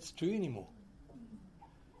think that that's true anymore.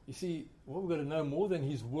 You see, what we've got to know more than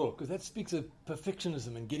his will, because that speaks of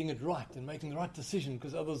perfectionism and getting it right and making the right decision,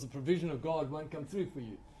 because otherwise the provision of God won't come through for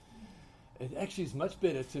you. It actually is much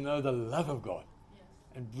better to know the love of God.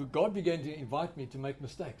 And God began to invite me to make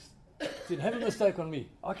mistakes. He said, have a mistake on me.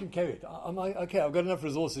 I can carry it. I'm like, okay, I've got enough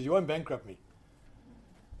resources. You won't bankrupt me.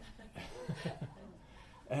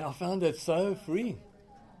 And I found that so freeing.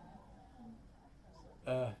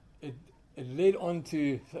 It led on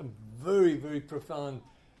to some very, very profound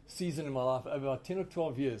season in my life, over about 10 or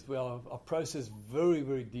 12 years, where I processed very,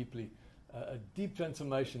 very deeply a deep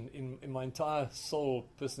transformation in my entire soul,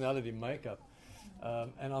 personality, makeup.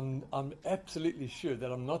 And I'm absolutely sure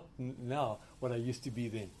that I'm not now what I used to be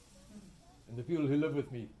then. And the people who live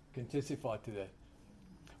with me can testify to that.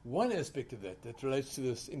 One aspect of that relates to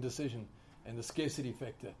this indecision and the scarcity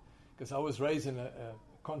factor, because I was raised in a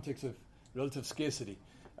context of relative scarcity,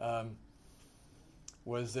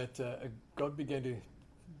 was that God began to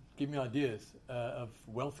give me ideas of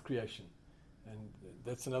wealth creation. And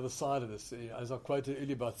that's another side of this. As I quoted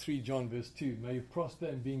earlier about 3 John verse 2, may you prosper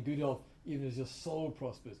and be in good health, even as your soul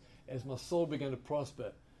prospers. As my soul began to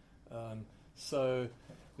prosper, so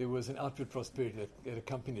there was an outward prosperity that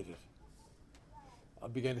accompanied it. I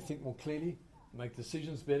began to think more clearly, make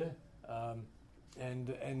decisions better,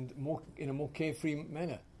 and more in a more carefree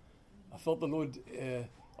manner. I felt the Lord,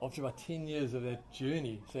 after about 10 years of that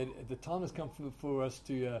journey, said the time has come for us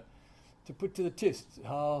to put to the test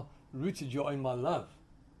how rooted you are in my love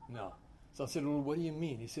now. So I said, Lord, what do you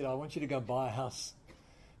mean? He said, I want you to go buy a house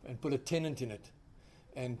and put a tenant in it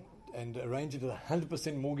and arrange it with a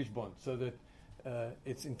 100% mortgage bond so that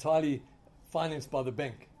it's entirely financed by the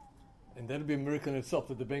bank. And that would be a miracle in itself,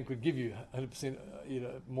 that the bank would give you 100%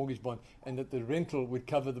 mortgage bond and that the rental would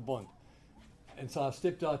cover the bond. And so I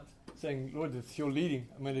stepped out saying, Lord, it's your leading.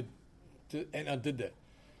 I'm going to, and I did that.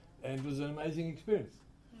 And it was an amazing experience.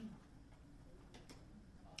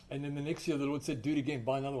 And then the next year, the Lord said, do it again,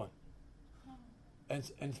 buy another one.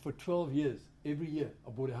 And for 12 years, every year, I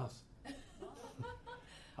bought a house.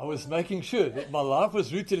 I was making sure that my life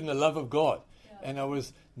was rooted in the love of God. Yeah. And I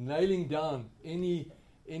was nailing down any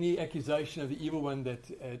accusation of the evil one that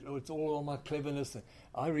it's all on my cleverness. And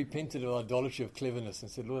I repented of idolatry of cleverness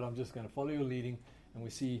and said, Lord, I'm just going to follow your leading, and we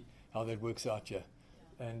see how that works out here.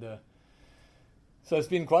 Yeah. And so it's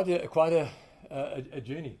been quite a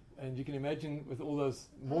journey. And you can imagine with all those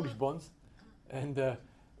mortgage bonds, and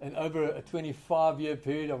over a 25-year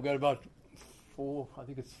period, I've got about 4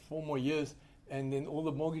 more years, and then all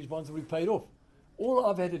the mortgage bonds will be paid off. All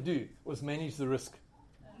I've had to do was manage the risk.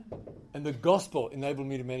 And the gospel enabled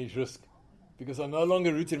me to manage risk, because I'm no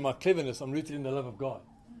longer rooted in my cleverness, I'm rooted in the love of God.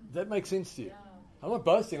 Does that make sense to you? I'm not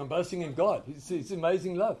boasting, I'm boasting in God. It's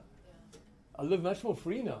amazing love. I live much more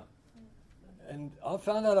free now. And I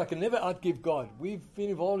found out I can never outgive God. We've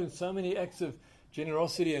been involved in so many acts of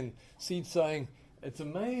generosity and seed sowing. It's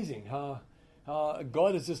amazing how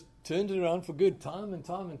God has just turned it around for good time and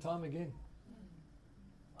time and time again.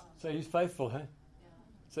 So He's faithful, huh?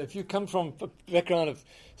 So if you come from a background of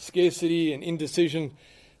scarcity and indecision,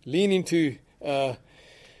 lean into the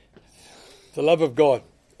love of God.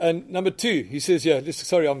 And number 2, he says,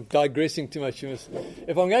 sorry, I'm digressing too much.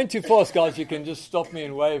 If I'm going too fast, guys, you can just stop me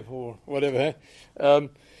and wave or whatever.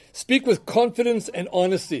 Speak with confidence and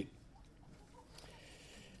honesty.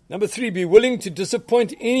 Number 3, be willing to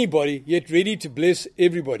disappoint anybody, yet ready to bless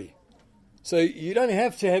everybody. So you don't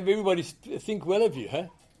have to have everybody think well of you, huh?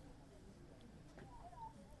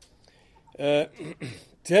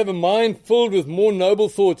 To have a mind filled with more noble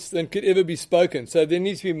thoughts than could ever be spoken. So there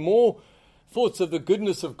needs to be more thoughts of the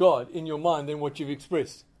goodness of God in your mind than what you've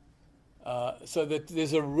expressed. So that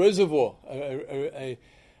there's a reservoir, a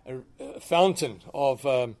fountain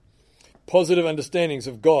of positive understandings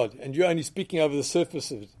of God, and you're only speaking over the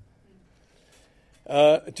surface of it.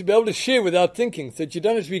 To be able to share without thinking, so that you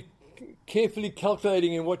don't have to be carefully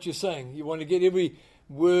calculating in what you're saying. You want to get every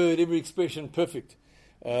word, every expression perfect.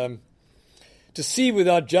 To see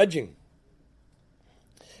without judging.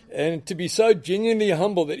 And to be so genuinely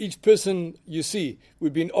humble that each person you see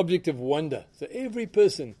would be an object of wonder. So every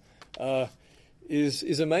person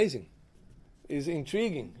is amazing, is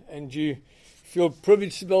intriguing, and you feel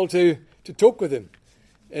privileged to be able to talk with him.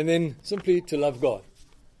 And then simply to love God,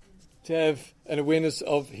 to have an awareness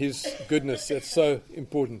of his goodness. That's so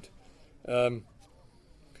important.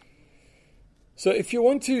 So if you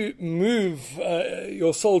want to move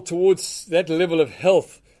your soul towards that level of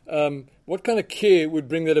health, what kind of care would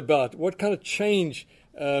bring that about? What kind of change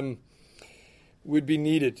would be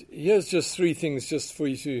needed? Here's just 3 things just for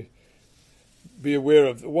you to be aware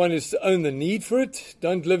of. One is to own the need for it.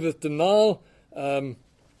 Don't live with denial. Own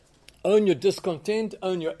your discontent.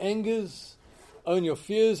 Own your angers. Own your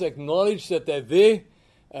fears. Acknowledge that they're there.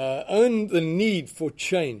 Own the need for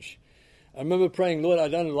change. I remember praying, Lord, I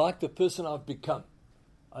don't like the person I've become.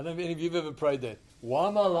 I don't know if any of you have ever prayed that. Why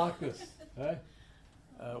am I like this? Eh?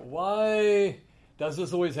 Why does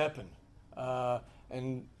this always happen?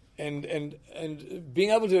 And being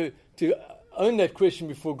able to own that question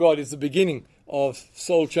before God is the beginning of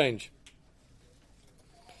soul change.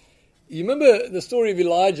 You remember the story of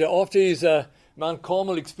Elijah after his Mount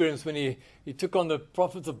Carmel experience, when he took on the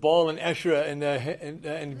prophets of Baal and Asherah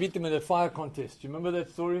and beat them in a fire contest. Do you remember that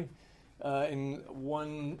story? In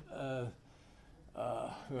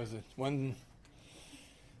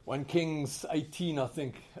 1 Kings 18, I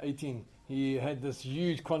think, 18. He had this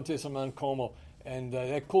huge contest on Mount Carmel, and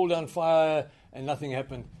they called down fire, and nothing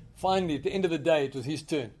happened. Finally, at the end of the day, it was his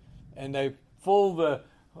turn, and they filled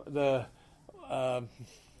the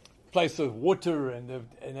place with water, and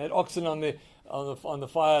had oxen on on the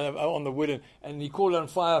fire, on the wood, and he called on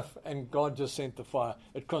fire, and God just sent the fire.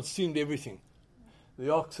 It consumed everything.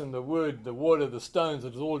 The oxen, the wood, the water, the stones,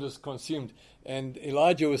 it was all just consumed. And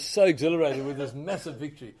Elijah was so exhilarated with this massive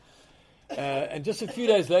victory. And just a few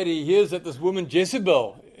days later, he hears that this woman,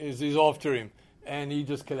 Jezebel, is after him, and he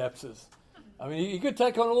just collapses. I mean, he could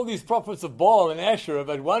take on all these prophets of Baal and Asherah,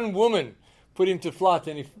 but one woman put him to flight,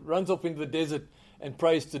 and he runs off into the desert and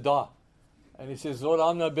prays to die. And he says, Lord,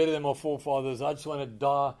 I'm no better than my forefathers. I just want to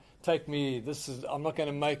die. Take me. I'm not going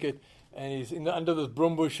to make it. And he's under this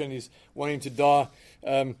broom bush, and he's wanting to die.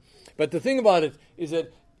 But the thing about it is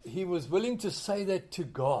that he was willing to say that to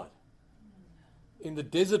God in the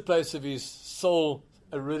desert place of his soul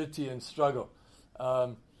aridity and struggle.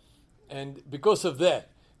 And because of that,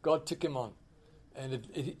 God took him on. And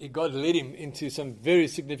God led him into some very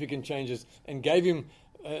significant changes and gave him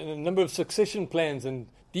a number of succession plans and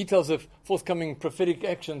details of forthcoming prophetic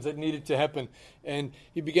actions that needed to happen. And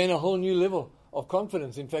he began a whole new level of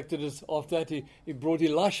confidence. In fact, it is after that he brought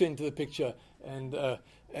Elisha into the picture,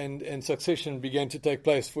 and succession began to take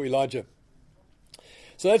place for Elijah.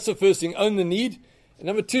 So that's the first thing, own the need. And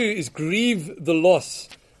number two is grieve the loss,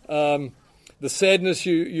 the sadness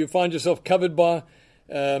you find yourself covered by.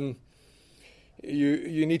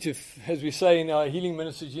 You need to, as we say in our healing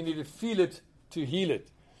ministries, you need to feel it to heal it.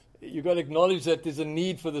 You've got to acknowledge that there's a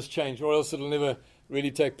need for this change, or else it'll never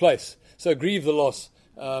really take place. So grieve the loss.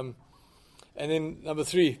 And then number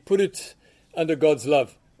three, put it under God's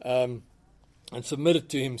love, and submit it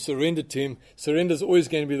to Him, surrender to Him. Surrender is always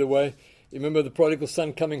going to be the way. You remember the prodigal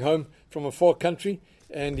son coming home from a far country,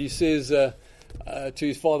 and he says to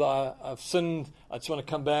his father, I've sinned, I just want to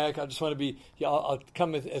come back, I just want to be, I'll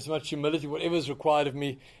come with as much humility, whatever is required of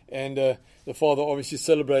me. And the father obviously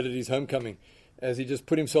celebrated his homecoming as he just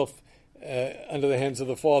put himself under the hands of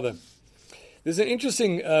the Father. There's an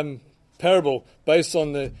interesting parable based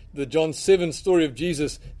on the John 7 story of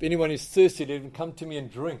Jesus. If anyone is thirsty, let him come to me and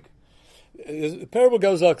drink. The parable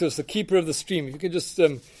goes like this, the keeper of the stream. If you can just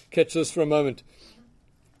catch this for a moment.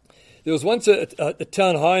 There was once a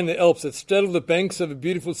town high in the Alps that straddled the banks of a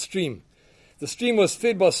beautiful stream. The stream was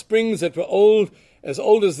fed by springs that were old as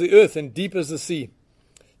the earth and deep as the sea.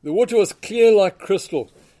 The water was clear like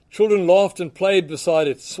crystal. Children laughed and played beside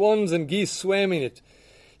it. Swans and geese swam in it.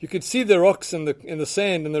 You could see the rocks and the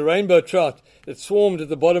sand and the rainbow trout that swarmed at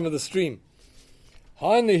the bottom of the stream.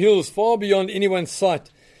 High in the hills, far beyond anyone's sight,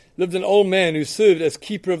 lived an old man who served as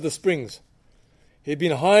keeper of the springs. He had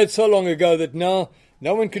been hired so long ago that now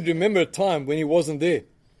no one could remember a time when he wasn't there.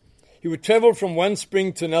 He would travel from one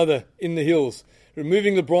spring to another in the hills,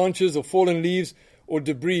 removing the branches or fallen leaves or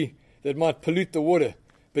debris that might pollute the water,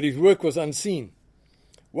 but his work was unseen.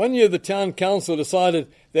 One year the town council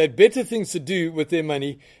decided they had better things to do with their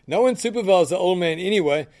money. No one supervised the old man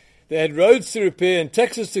anyway. They had roads to repair and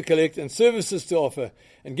taxes to collect and services to offer,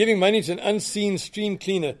 and giving money to an unseen stream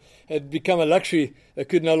cleaner had become a luxury they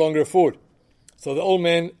could no longer afford. So the old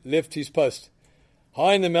man left his post.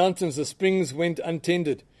 High in the mountains the springs went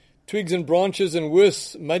untended. Twigs and branches and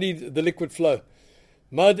worse muddied the liquid flow.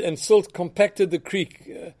 Mud and silt compacted the creek.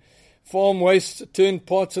 Farm waste turned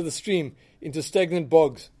parts of the stream into stagnant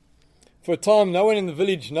bogs. For a time no one in the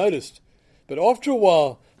village noticed, but after a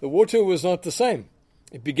while the water was not the same.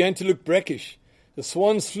 It began to look brackish. The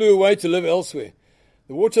swans flew away to live elsewhere.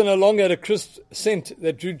 The water no longer had a crisp scent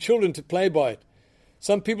that drew children to play by it.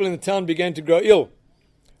 Some people in the town began to grow ill.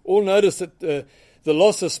 All noticed that the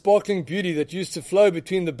loss of sparkling beauty that used to flow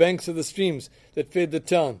between the banks of the streams that fed the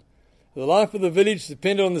town. The life of the village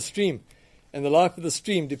depended on the stream, and the life of the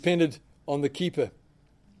stream depended on the keeper.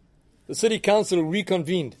 The city council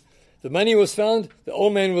reconvened. The money was found. The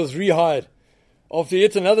old man was rehired. After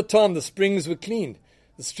yet another time, the springs were cleaned.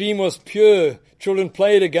 The stream was pure. Children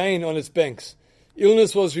played again on its banks.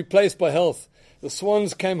 Illness was replaced by health. The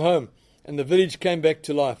swans came home, and the village came back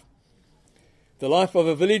to life. The life of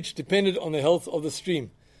a village depended on the health of the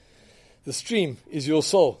stream. The stream is your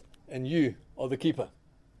soul, and you are the keeper.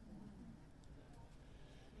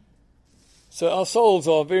 So our souls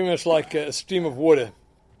are very much like a stream of water.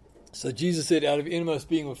 So Jesus said, out of innermost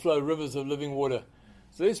being will flow rivers of living water.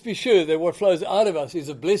 So let's be sure that what flows out of us is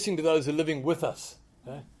a blessing to those who are living with us.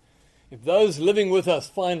 Okay? If those living with us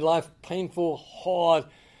find life painful, hard,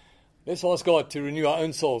 let's ask God to renew our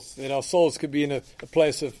own souls, that our souls could be in a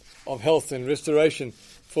place of health and restoration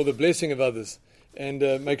for the blessing of others. And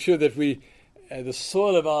make sure that the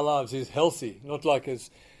soil of our lives is healthy, not like as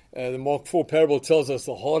the Mark 4 parable tells us,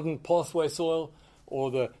 the hardened pathway soil, or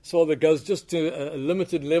the soil that goes just to a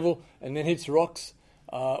limited level and then hits rocks,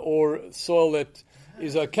 or soil that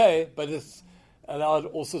is okay, but it's allowed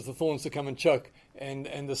all sorts of thorns to come and choke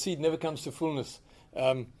and the seed never comes to fullness.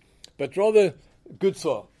 But rather good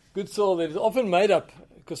soil. Good soil that is often made up,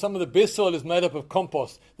 because some of the best soil is made up of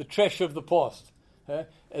compost, the trash of the past,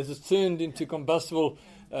 as it's turned into combustible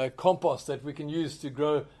compost that we can use to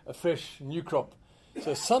grow a fresh new crop.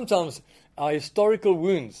 So sometimes our historical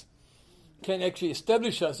wounds can actually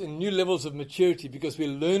establish us in new levels of maturity because we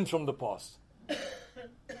learn from the past.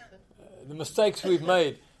 The mistakes we've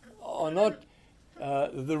made are not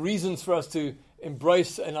the reasons for us to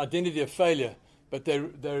embrace an identity of failure, but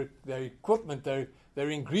they're equipment, they're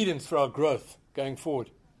ingredients for our growth going forward.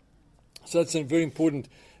 So that's a very important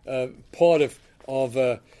part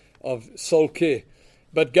of soul care.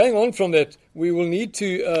 But going on from that, we will need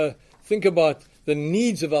to think about the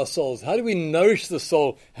needs of our souls. How do we nourish the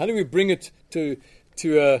soul? How do we bring it to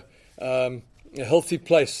a healthy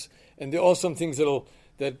place? And there are some things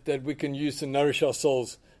that we can use to nourish our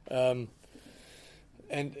souls. And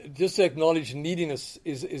just to acknowledge neediness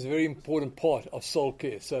is a very important part of soul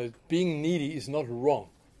care. So being needy is not wrong.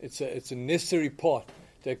 It's a necessary part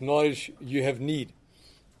to acknowledge you have need.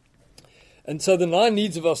 And so the 9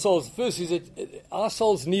 needs of our souls, first is that our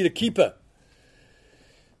souls need a keeper.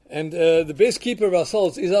 And the best keeper of our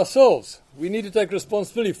souls is ourselves. We need to take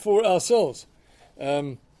responsibility for ourselves.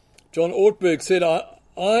 John Ortberg said, I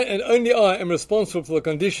and only I am responsible for the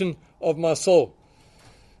condition of my soul.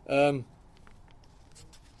 So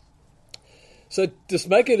just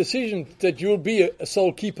make a decision that you'll be a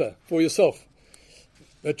soul keeper for yourself.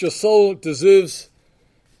 That your soul deserves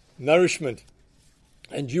nourishment,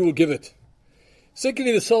 and you will give it.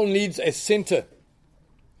 Secondly, the soul needs a center.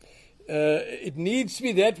 It needs to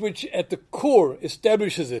be that which at the core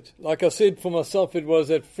establishes it. Like I said, for myself, it was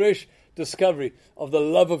that fresh discovery of the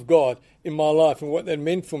love of God in my life and what that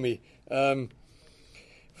meant for me.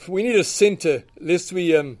 We need a center, lest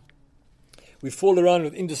we fall around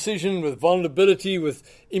with indecision, with vulnerability, with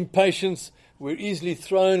impatience. We're easily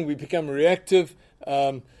thrown, we become reactive,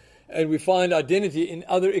 and we find identity in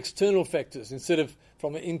other external factors instead of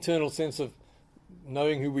from an internal sense of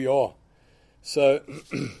knowing who we are. So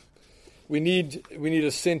we need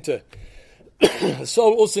a center. The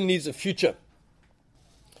soul also needs a future.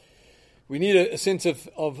 We need a sense of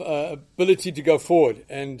ability to go forward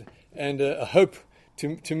and a hope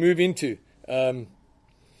to move into.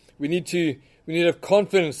 We need to have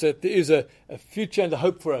confidence that there is a future and a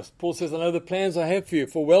hope for us. Paul says, I know the plans I have for you,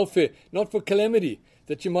 for welfare, not for calamity,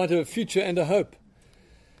 that you might have a future and a hope.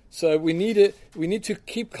 So we need to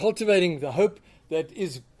keep cultivating the hope that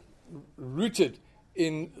is rooted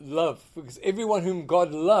in love. Because everyone whom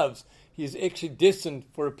God loves, he is actually destined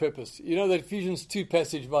for a purpose. You know that Ephesians 2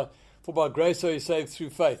 passage, for by grace are you saved through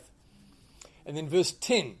faith. And then verse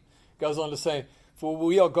 10 goes on to say, for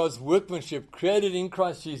we are God's workmanship, created in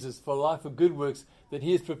Christ Jesus for a life of good works that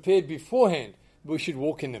he has prepared beforehand, we should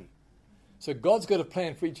walk in them. So God's got a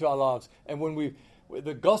plan for each of our lives. And when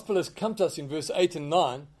the gospel has come to us in verse 8 and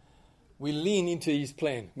 9, we lean into his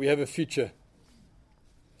plan. We have a future.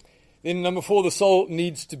 Then number 4, the soul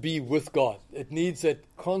needs to be with God. It needs that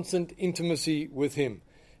constant intimacy with him.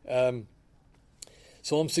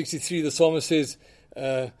 Psalm 63, the psalmist says,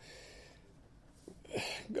 O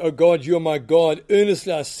God, you are my God.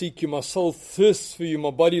 Earnestly I seek you. My soul thirsts for you. My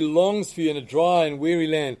body longs for you in a dry and weary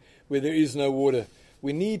land where there is no water.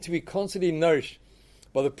 We need to be constantly nourished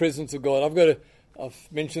by the presence of God. I've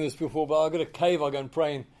mentioned this before, but I've got a cave I go and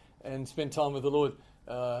pray in and spend time with the Lord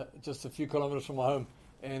just a few kilometers from my home.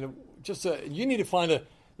 And you need to find the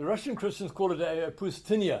Russian Christians call it a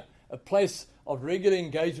pustinia, a place of regular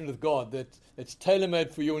engagement with God that's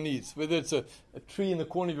tailor-made for your needs, whether it's a tree in the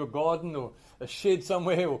corner of your garden or a shed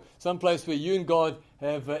somewhere or some place where you and God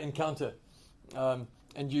have encounter. And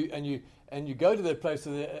you go to that place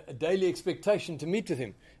with a daily expectation to meet with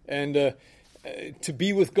him and to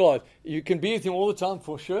be with God. You can be with him all the time,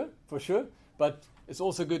 for sure, but it's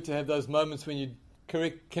also good to have those moments when you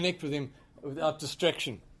connect with him without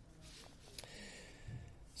distraction.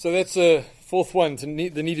 So that's a fourth one, the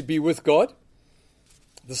need to be with God.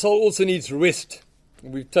 The soul also needs rest.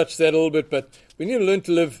 We've touched that a little bit, but we need to learn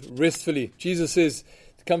to live restfully. Jesus says,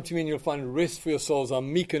 come to me and you'll find rest for your souls.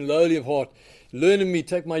 I'm meek and lowly of heart. Learn of me,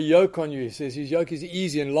 take my yoke on you. He says his yoke is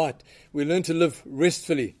easy and light. We learn to live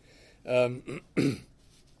restfully. So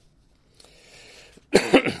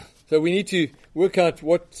we need to work out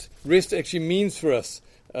what rest actually means for us.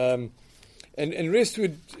 And rest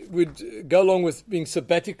would go along with being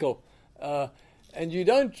sabbatical. And you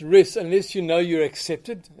don't rest unless you know you're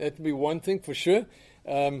accepted. That would be one thing for sure.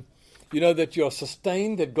 You know that you're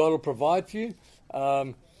sustained, that God will provide for you,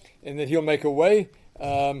 and that he'll make a way.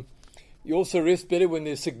 You also rest better when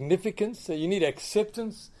there's significance. So you need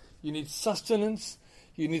acceptance. you need sustenance,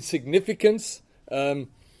 you need significance, and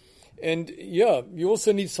you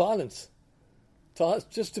also need silence.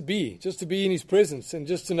 Just to be in His presence, and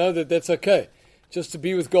just to know that that's okay. Just to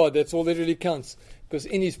be with God, that's all that really counts. Because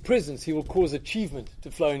in His presence, He will cause achievement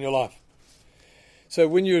to flow in your life. So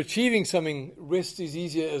when you're achieving something, rest is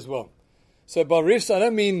easier as well. So by rest, I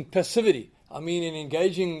don't mean passivity. I mean an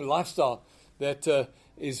engaging lifestyle that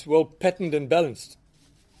is well patterned and balanced.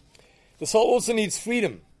 The soul also needs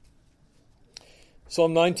freedom.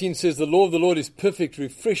 Psalm 19 says, the law of the Lord is perfect,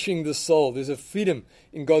 refreshing the soul. There's a freedom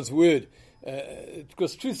in God's word.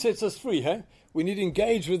 Because truth sets us free. We need to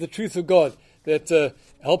engage with the truth of God that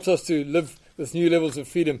helps us to live with new levels of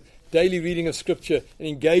freedom. Daily reading of Scripture and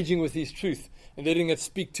engaging with His truth and letting it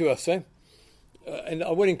speak to us. And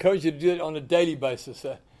I would encourage you to do it on a daily basis.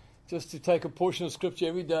 Just to take a portion of Scripture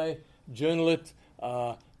every day, journal it,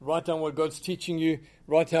 write down what God's teaching you,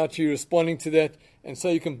 write how you're responding to that, and so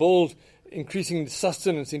you can build increasing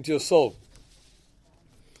sustenance into your soul.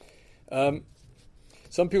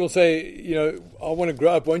 Some people say, I want to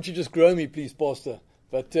grow up. Won't you just grow me, please, Pastor?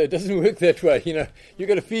 But it doesn't work that way. You've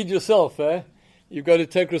got to feed yourself. You've got to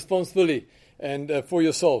take responsibility and for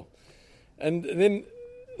your soul. And then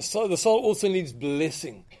so the soul also needs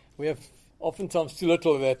blessing. We have oftentimes too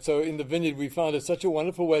little of that. So in the Vineyard, we found it such a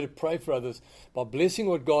wonderful way to pray for others by blessing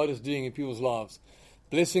what God is doing in people's lives,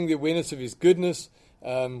 blessing the awareness of His goodness,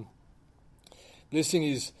 blessing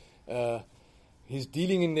His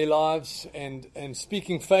dealing in their lives, and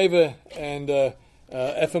speaking favor and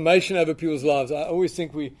affirmation over people's lives. I always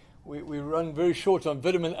think we run very short on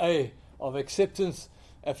vitamin A of acceptance,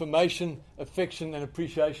 affirmation, affection, and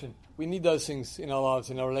appreciation. We need those things in our lives,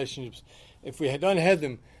 in our relationships. If we don't have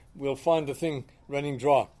them, we'll find the thing running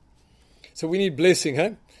dry. So we need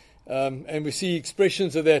blessing, and we see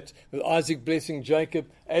expressions of that with Isaac blessing Jacob,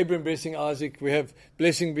 Abraham blessing Isaac. We have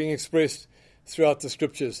blessing being expressed throughout the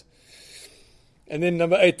Scriptures. And then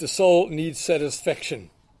number 8, the soul needs satisfaction.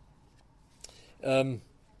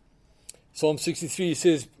 Psalm 63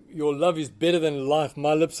 says, your love is better than life.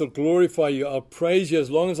 My lips will glorify you. I'll praise you as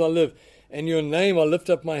long as I live. In your name I'll lift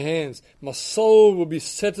up my hands. My soul will be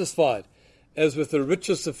satisfied as with the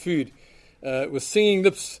richest of food. With singing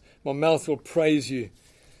lips, my mouth will praise you.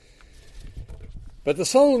 But the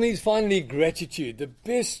soul needs finally gratitude. The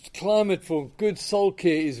best climate for good soul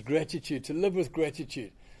care is gratitude, to live with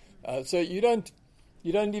gratitude. So you don't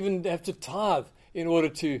even have to tithe in order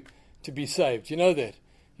to be saved. You know that.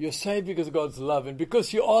 You're saved because of God's love. And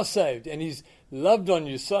because you are saved and He's loved on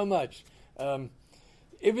you so much,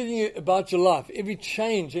 everything about your life, every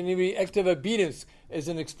change and every act of obedience is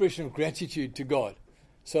an expression of gratitude to God.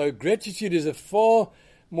 So gratitude is a far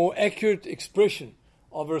more accurate expression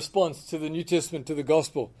of a response to the New Testament, to the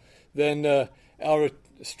gospel, than our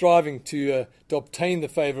striving to obtain the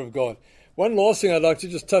favor of God. One last thing I'd like to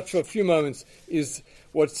just touch for a few moments is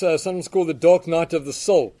what sometimes called the dark night of the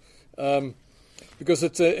soul, because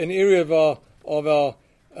it's an area of our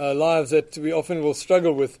lives that we often will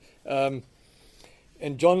struggle with. And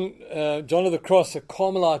John of the Cross, a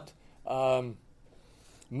Carmelite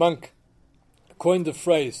monk, coined the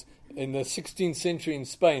phrase in the 16th century in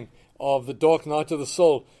Spain of the dark night of the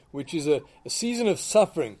soul, which is a season of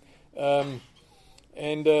suffering, and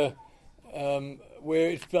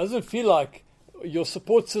where it doesn't feel like your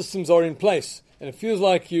support systems are in place, and it feels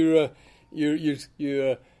like you're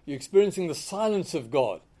experiencing the silence of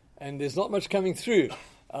God, and there's not much coming through,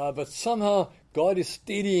 but somehow God is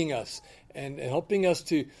steadying us and helping us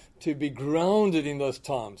to be grounded in those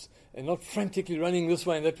times, and not frantically running this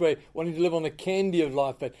way and that way, wanting to live on the candy of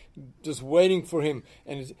life, but just waiting for Him.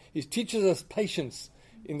 And He teaches us patience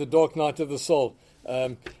in the dark night of the soul.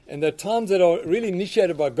 And there are times that are really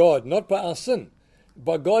initiated by God, not by our sin,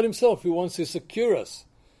 by God Himself, who wants to secure us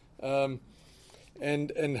and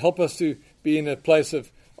help us to be in a place of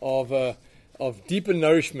deeper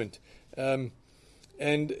nourishment.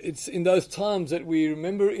 And it's in those times that we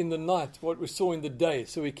remember in the night what we saw in the day.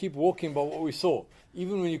 So we keep walking by what we saw,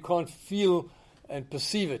 even when you can't feel and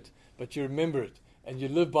perceive it, but you remember it. And you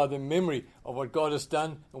live by the memory of what God has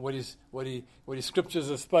done and what His Scriptures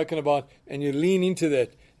have spoken about, and you lean into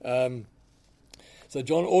that. So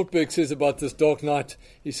John Ortberg says about this dark night,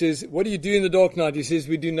 he says, what do you do in the dark night? He says,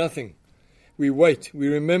 we do nothing. We wait. We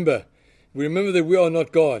remember. We remember that we are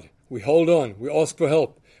not God. We hold on. We ask for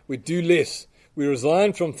help. We do less. We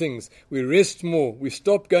resign from things. We rest more. We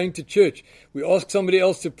stop going to church. We ask somebody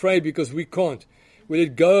else to pray because we can't. We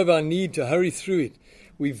let go of our need to hurry through it.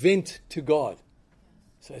 We vent to God.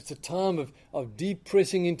 So it's a time of deep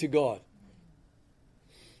pressing into God.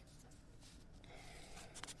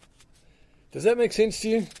 Does that make sense to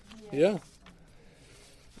you? Yeah?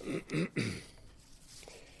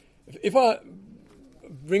 If I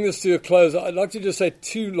bring this to a close, I'd like to just say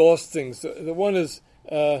two last things. The one is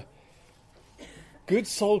good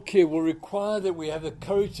soul care will require that we have the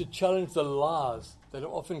courage to challenge the lies that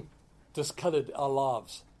have often discolored our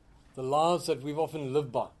lives, the lies that we've often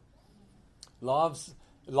lived by, lies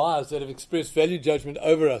that have expressed value judgment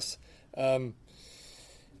over us. The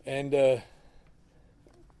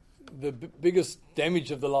biggest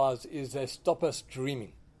damage of the lies is they stop us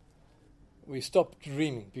dreaming. We stop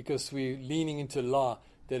dreaming because we're leaning into a lie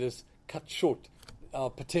that has cut short our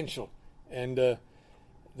potential. And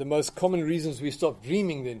the most common reasons we stop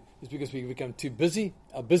dreaming then is because we become too busy.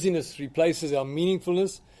 Our busyness replaces our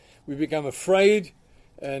meaningfulness. We become afraid,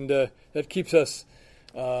 and that keeps us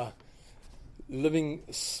living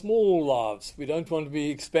small lives. We don't want to be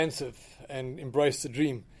expansive and embrace the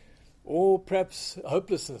dream. Or perhaps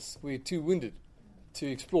hopelessness. We're too wounded to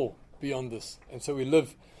explore beyond this. And so we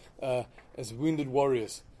live as wounded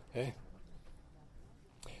warriors. Okay?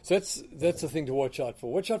 So that's the thing to watch out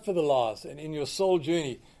for. Watch out for the lies. And in your soul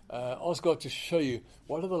journey, ask God to show you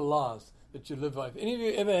what are the lies that you live by. Have any of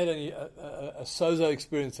you ever had a sozo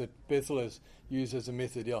experience that Bethel has used as a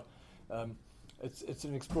method? Yeah. It's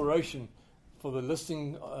an exploration for the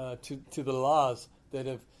listening to the lies that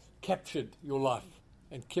have captured your life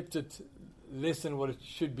and kept it less than what it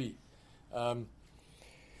should be.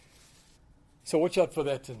 So watch out for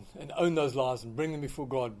that and own those lies and bring them before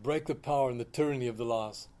God. Break the power and the tyranny of the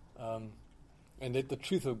lies. And let the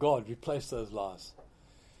truth of God replace those lies.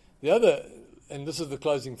 The other, and this is the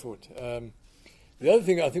closing thought, the other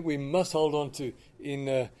thing I think we must hold on to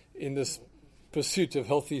in this pursuit of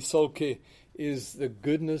healthy soul care is the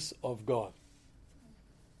goodness of God.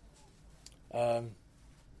 I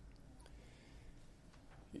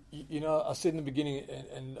said in the beginning,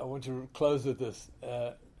 and I want to close with this,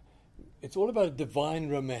 it's all about a divine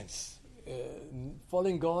romance.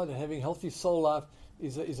 Following God and having healthy soul life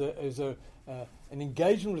is an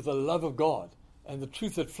engagement with the love of God and the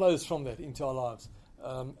truth that flows from that into our lives.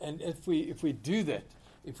 And if we do that,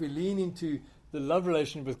 if we lean into the love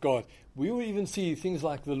relationship with God, we will even see things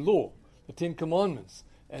like the law, the 10 Commandments,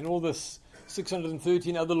 and all this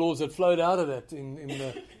 613 other laws that flowed out of that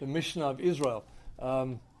in the Mishnah of Israel.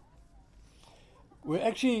 We're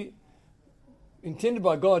actually intended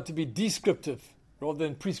by God to be descriptive rather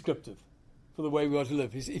than prescriptive for the way we are to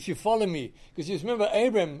live. If you follow me, because you remember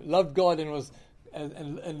Abraham loved God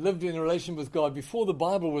and lived in a relation with God before the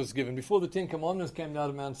Bible was given, before the 10 Commandments came out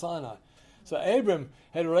of Mount Sinai. So Abraham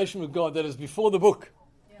had a relation with God that is before the book.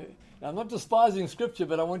 Yeah. Now, I'm not despising Scripture,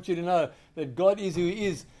 but I want you to know that God is who He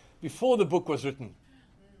is before the book was written.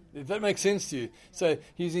 If that makes sense to you. So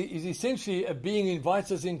he's essentially a being who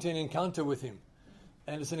invites us into an encounter with Him.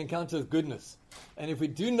 And it's an encounter with goodness. And if we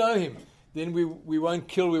do know Him, then we won't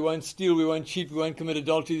kill, we won't steal, we won't cheat, we won't commit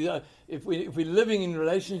adultery. If we're living in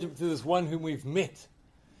relationship to this one whom we've met,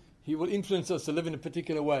 He will influence us to live in a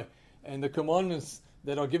particular way. And the commandments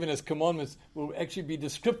that are given as commandments will actually be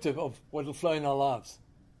descriptive of what will flow in our lives.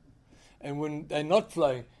 And when they're not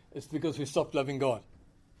flowing, it's because we stopped loving God.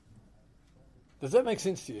 Does that make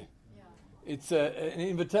sense to you? Yeah. It's an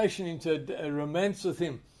invitation into a romance with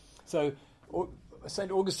Him. So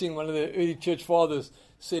St. Augustine, one of the early church fathers,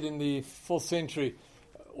 said in the 4th century,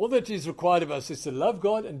 all that is required of us is to love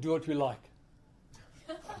God and do what we like.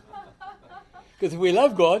 Because if we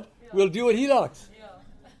love God, we'll do what He likes. Yeah.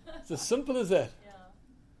 It's as simple as that. Yeah.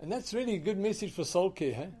 And that's really a good message for soul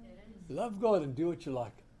care. Huh? Love God and do what you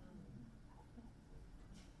like.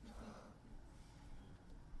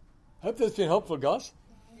 Hope that's been helpful, guys.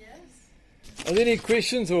 Yes. Are there any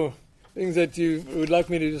questions or things that you would like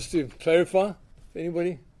me to clarify?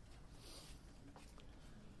 Anybody?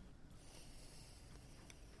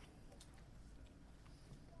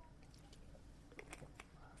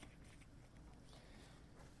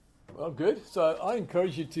 Well, good. So I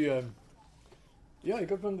encourage you to, you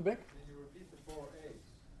got from the back? Can you repeat the 4 A's?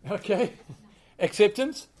 Okay.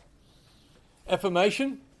 Acceptance,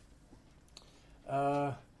 affirmation,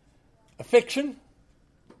 affection,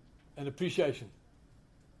 and appreciation.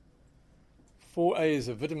 4 A's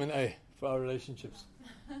of vitamin A for our relationships.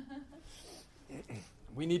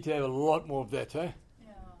 We need to have a lot more of that, eh?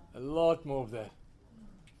 Yeah. A lot more of that.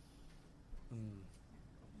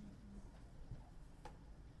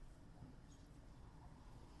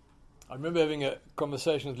 I remember having a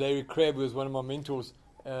conversation with Larry Crabb, who was one of my mentors,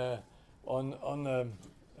 on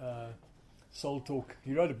Soul Talk.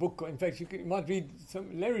 He wrote a book. In fact, you might read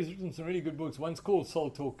some. Larry's written some really good books. One's called Soul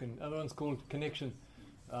Talk, and other one's called Connection.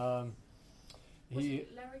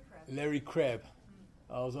 Larry Crabb.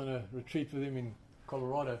 I was on a retreat with him in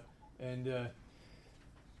Colorado, and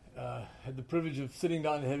had the privilege of sitting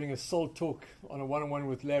down and having a soul talk on a one-on-one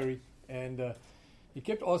with Larry, and he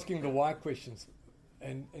kept asking the why questions.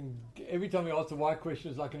 And every time he asked the why question,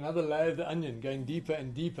 it's like another layer of the onion, going deeper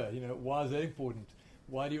and deeper. Why is that important?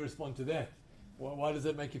 Why do you respond to that? Why does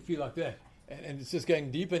that make you feel like that? And it's just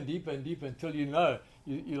going deeper and deeper and deeper until you're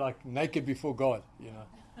like naked before God,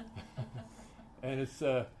 And it's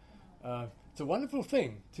a wonderful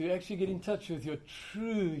thing to actually get in touch with your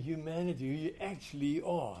true humanity, who you actually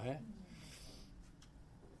are.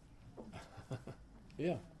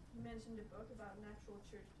 Yeah. You mentioned a book about natural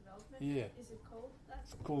church development. Yeah. Is it called that?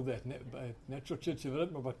 It's called that, Natural Church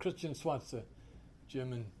Development by Christian Schweitzer,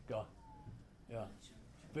 German guy. Yeah.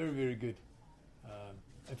 Very, very good.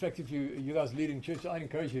 In fact, if you guys lead in church, I'd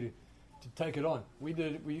encourage you to take it on. We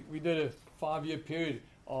did a 5-year period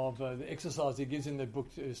of the exercise he gives in the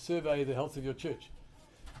book to survey the health of your church.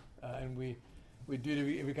 And we do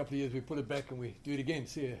it every couple of years. We put it back and we do it again.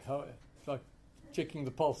 See how it's like checking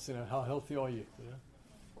the pulse. How healthy are you?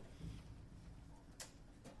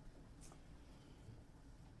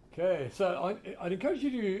 Okay, so I'd encourage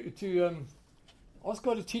you to ask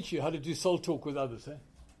God to teach you how to do soul talk with others.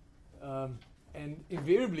 And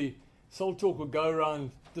invariably, soul talk will go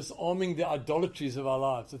around disarming the idolatries of our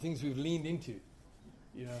lives, the things we've leaned into.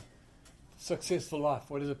 Successful life,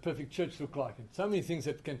 what does a perfect church look like? And so many things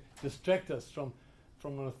that can distract us from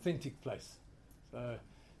an authentic place. So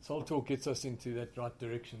soul talk gets us into that right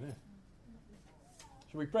direction.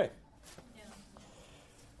 Shall we pray? Yeah.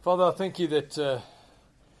 Father, I thank you that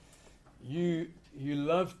you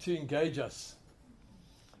love to engage us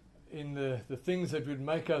in the things that would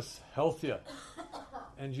make us healthier.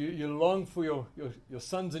 And you long for your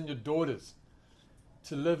sons and your daughters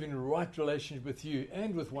to live in right relationship with you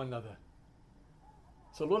and with one another.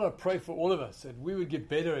 So Lord, I pray for all of us that we would get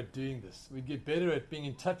better at doing this. We'd get better at being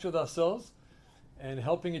in touch with ourselves and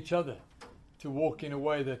helping each other to walk in a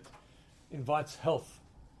way that invites health,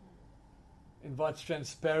 invites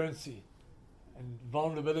transparency and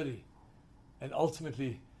vulnerability, and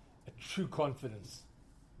ultimately a true confidence.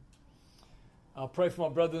 I pray for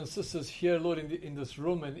my brothers and sisters here, Lord, in this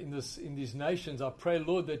room and in these nations. I pray,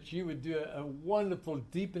 Lord, that you would do a wonderful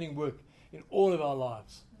deepening work in all of our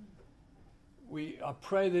lives. I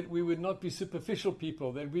pray that we would not be superficial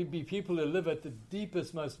people, that we'd be people who live at the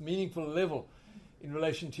deepest, most meaningful level in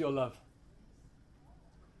relation to your love.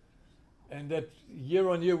 And that year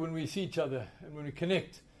on year when we see each other and when we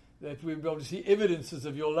connect, that we'll be able to see evidences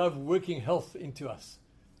of your love working health into us.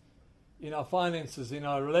 In our finances, in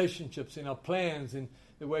our relationships, in our plans, in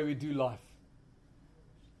the way we do life.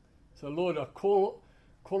 So Lord, I call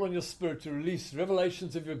on your Spirit to release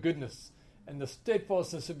revelations of your goodness and the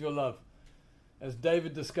steadfastness of your love. As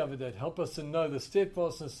David discovered that, help us to know the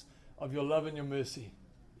steadfastness of your love and your mercy.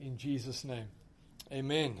 In Jesus' name.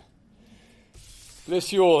 Amen.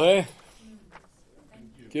 Bless you all, eh? Thank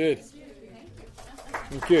you. Good.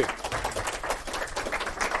 Thank you. Thank you.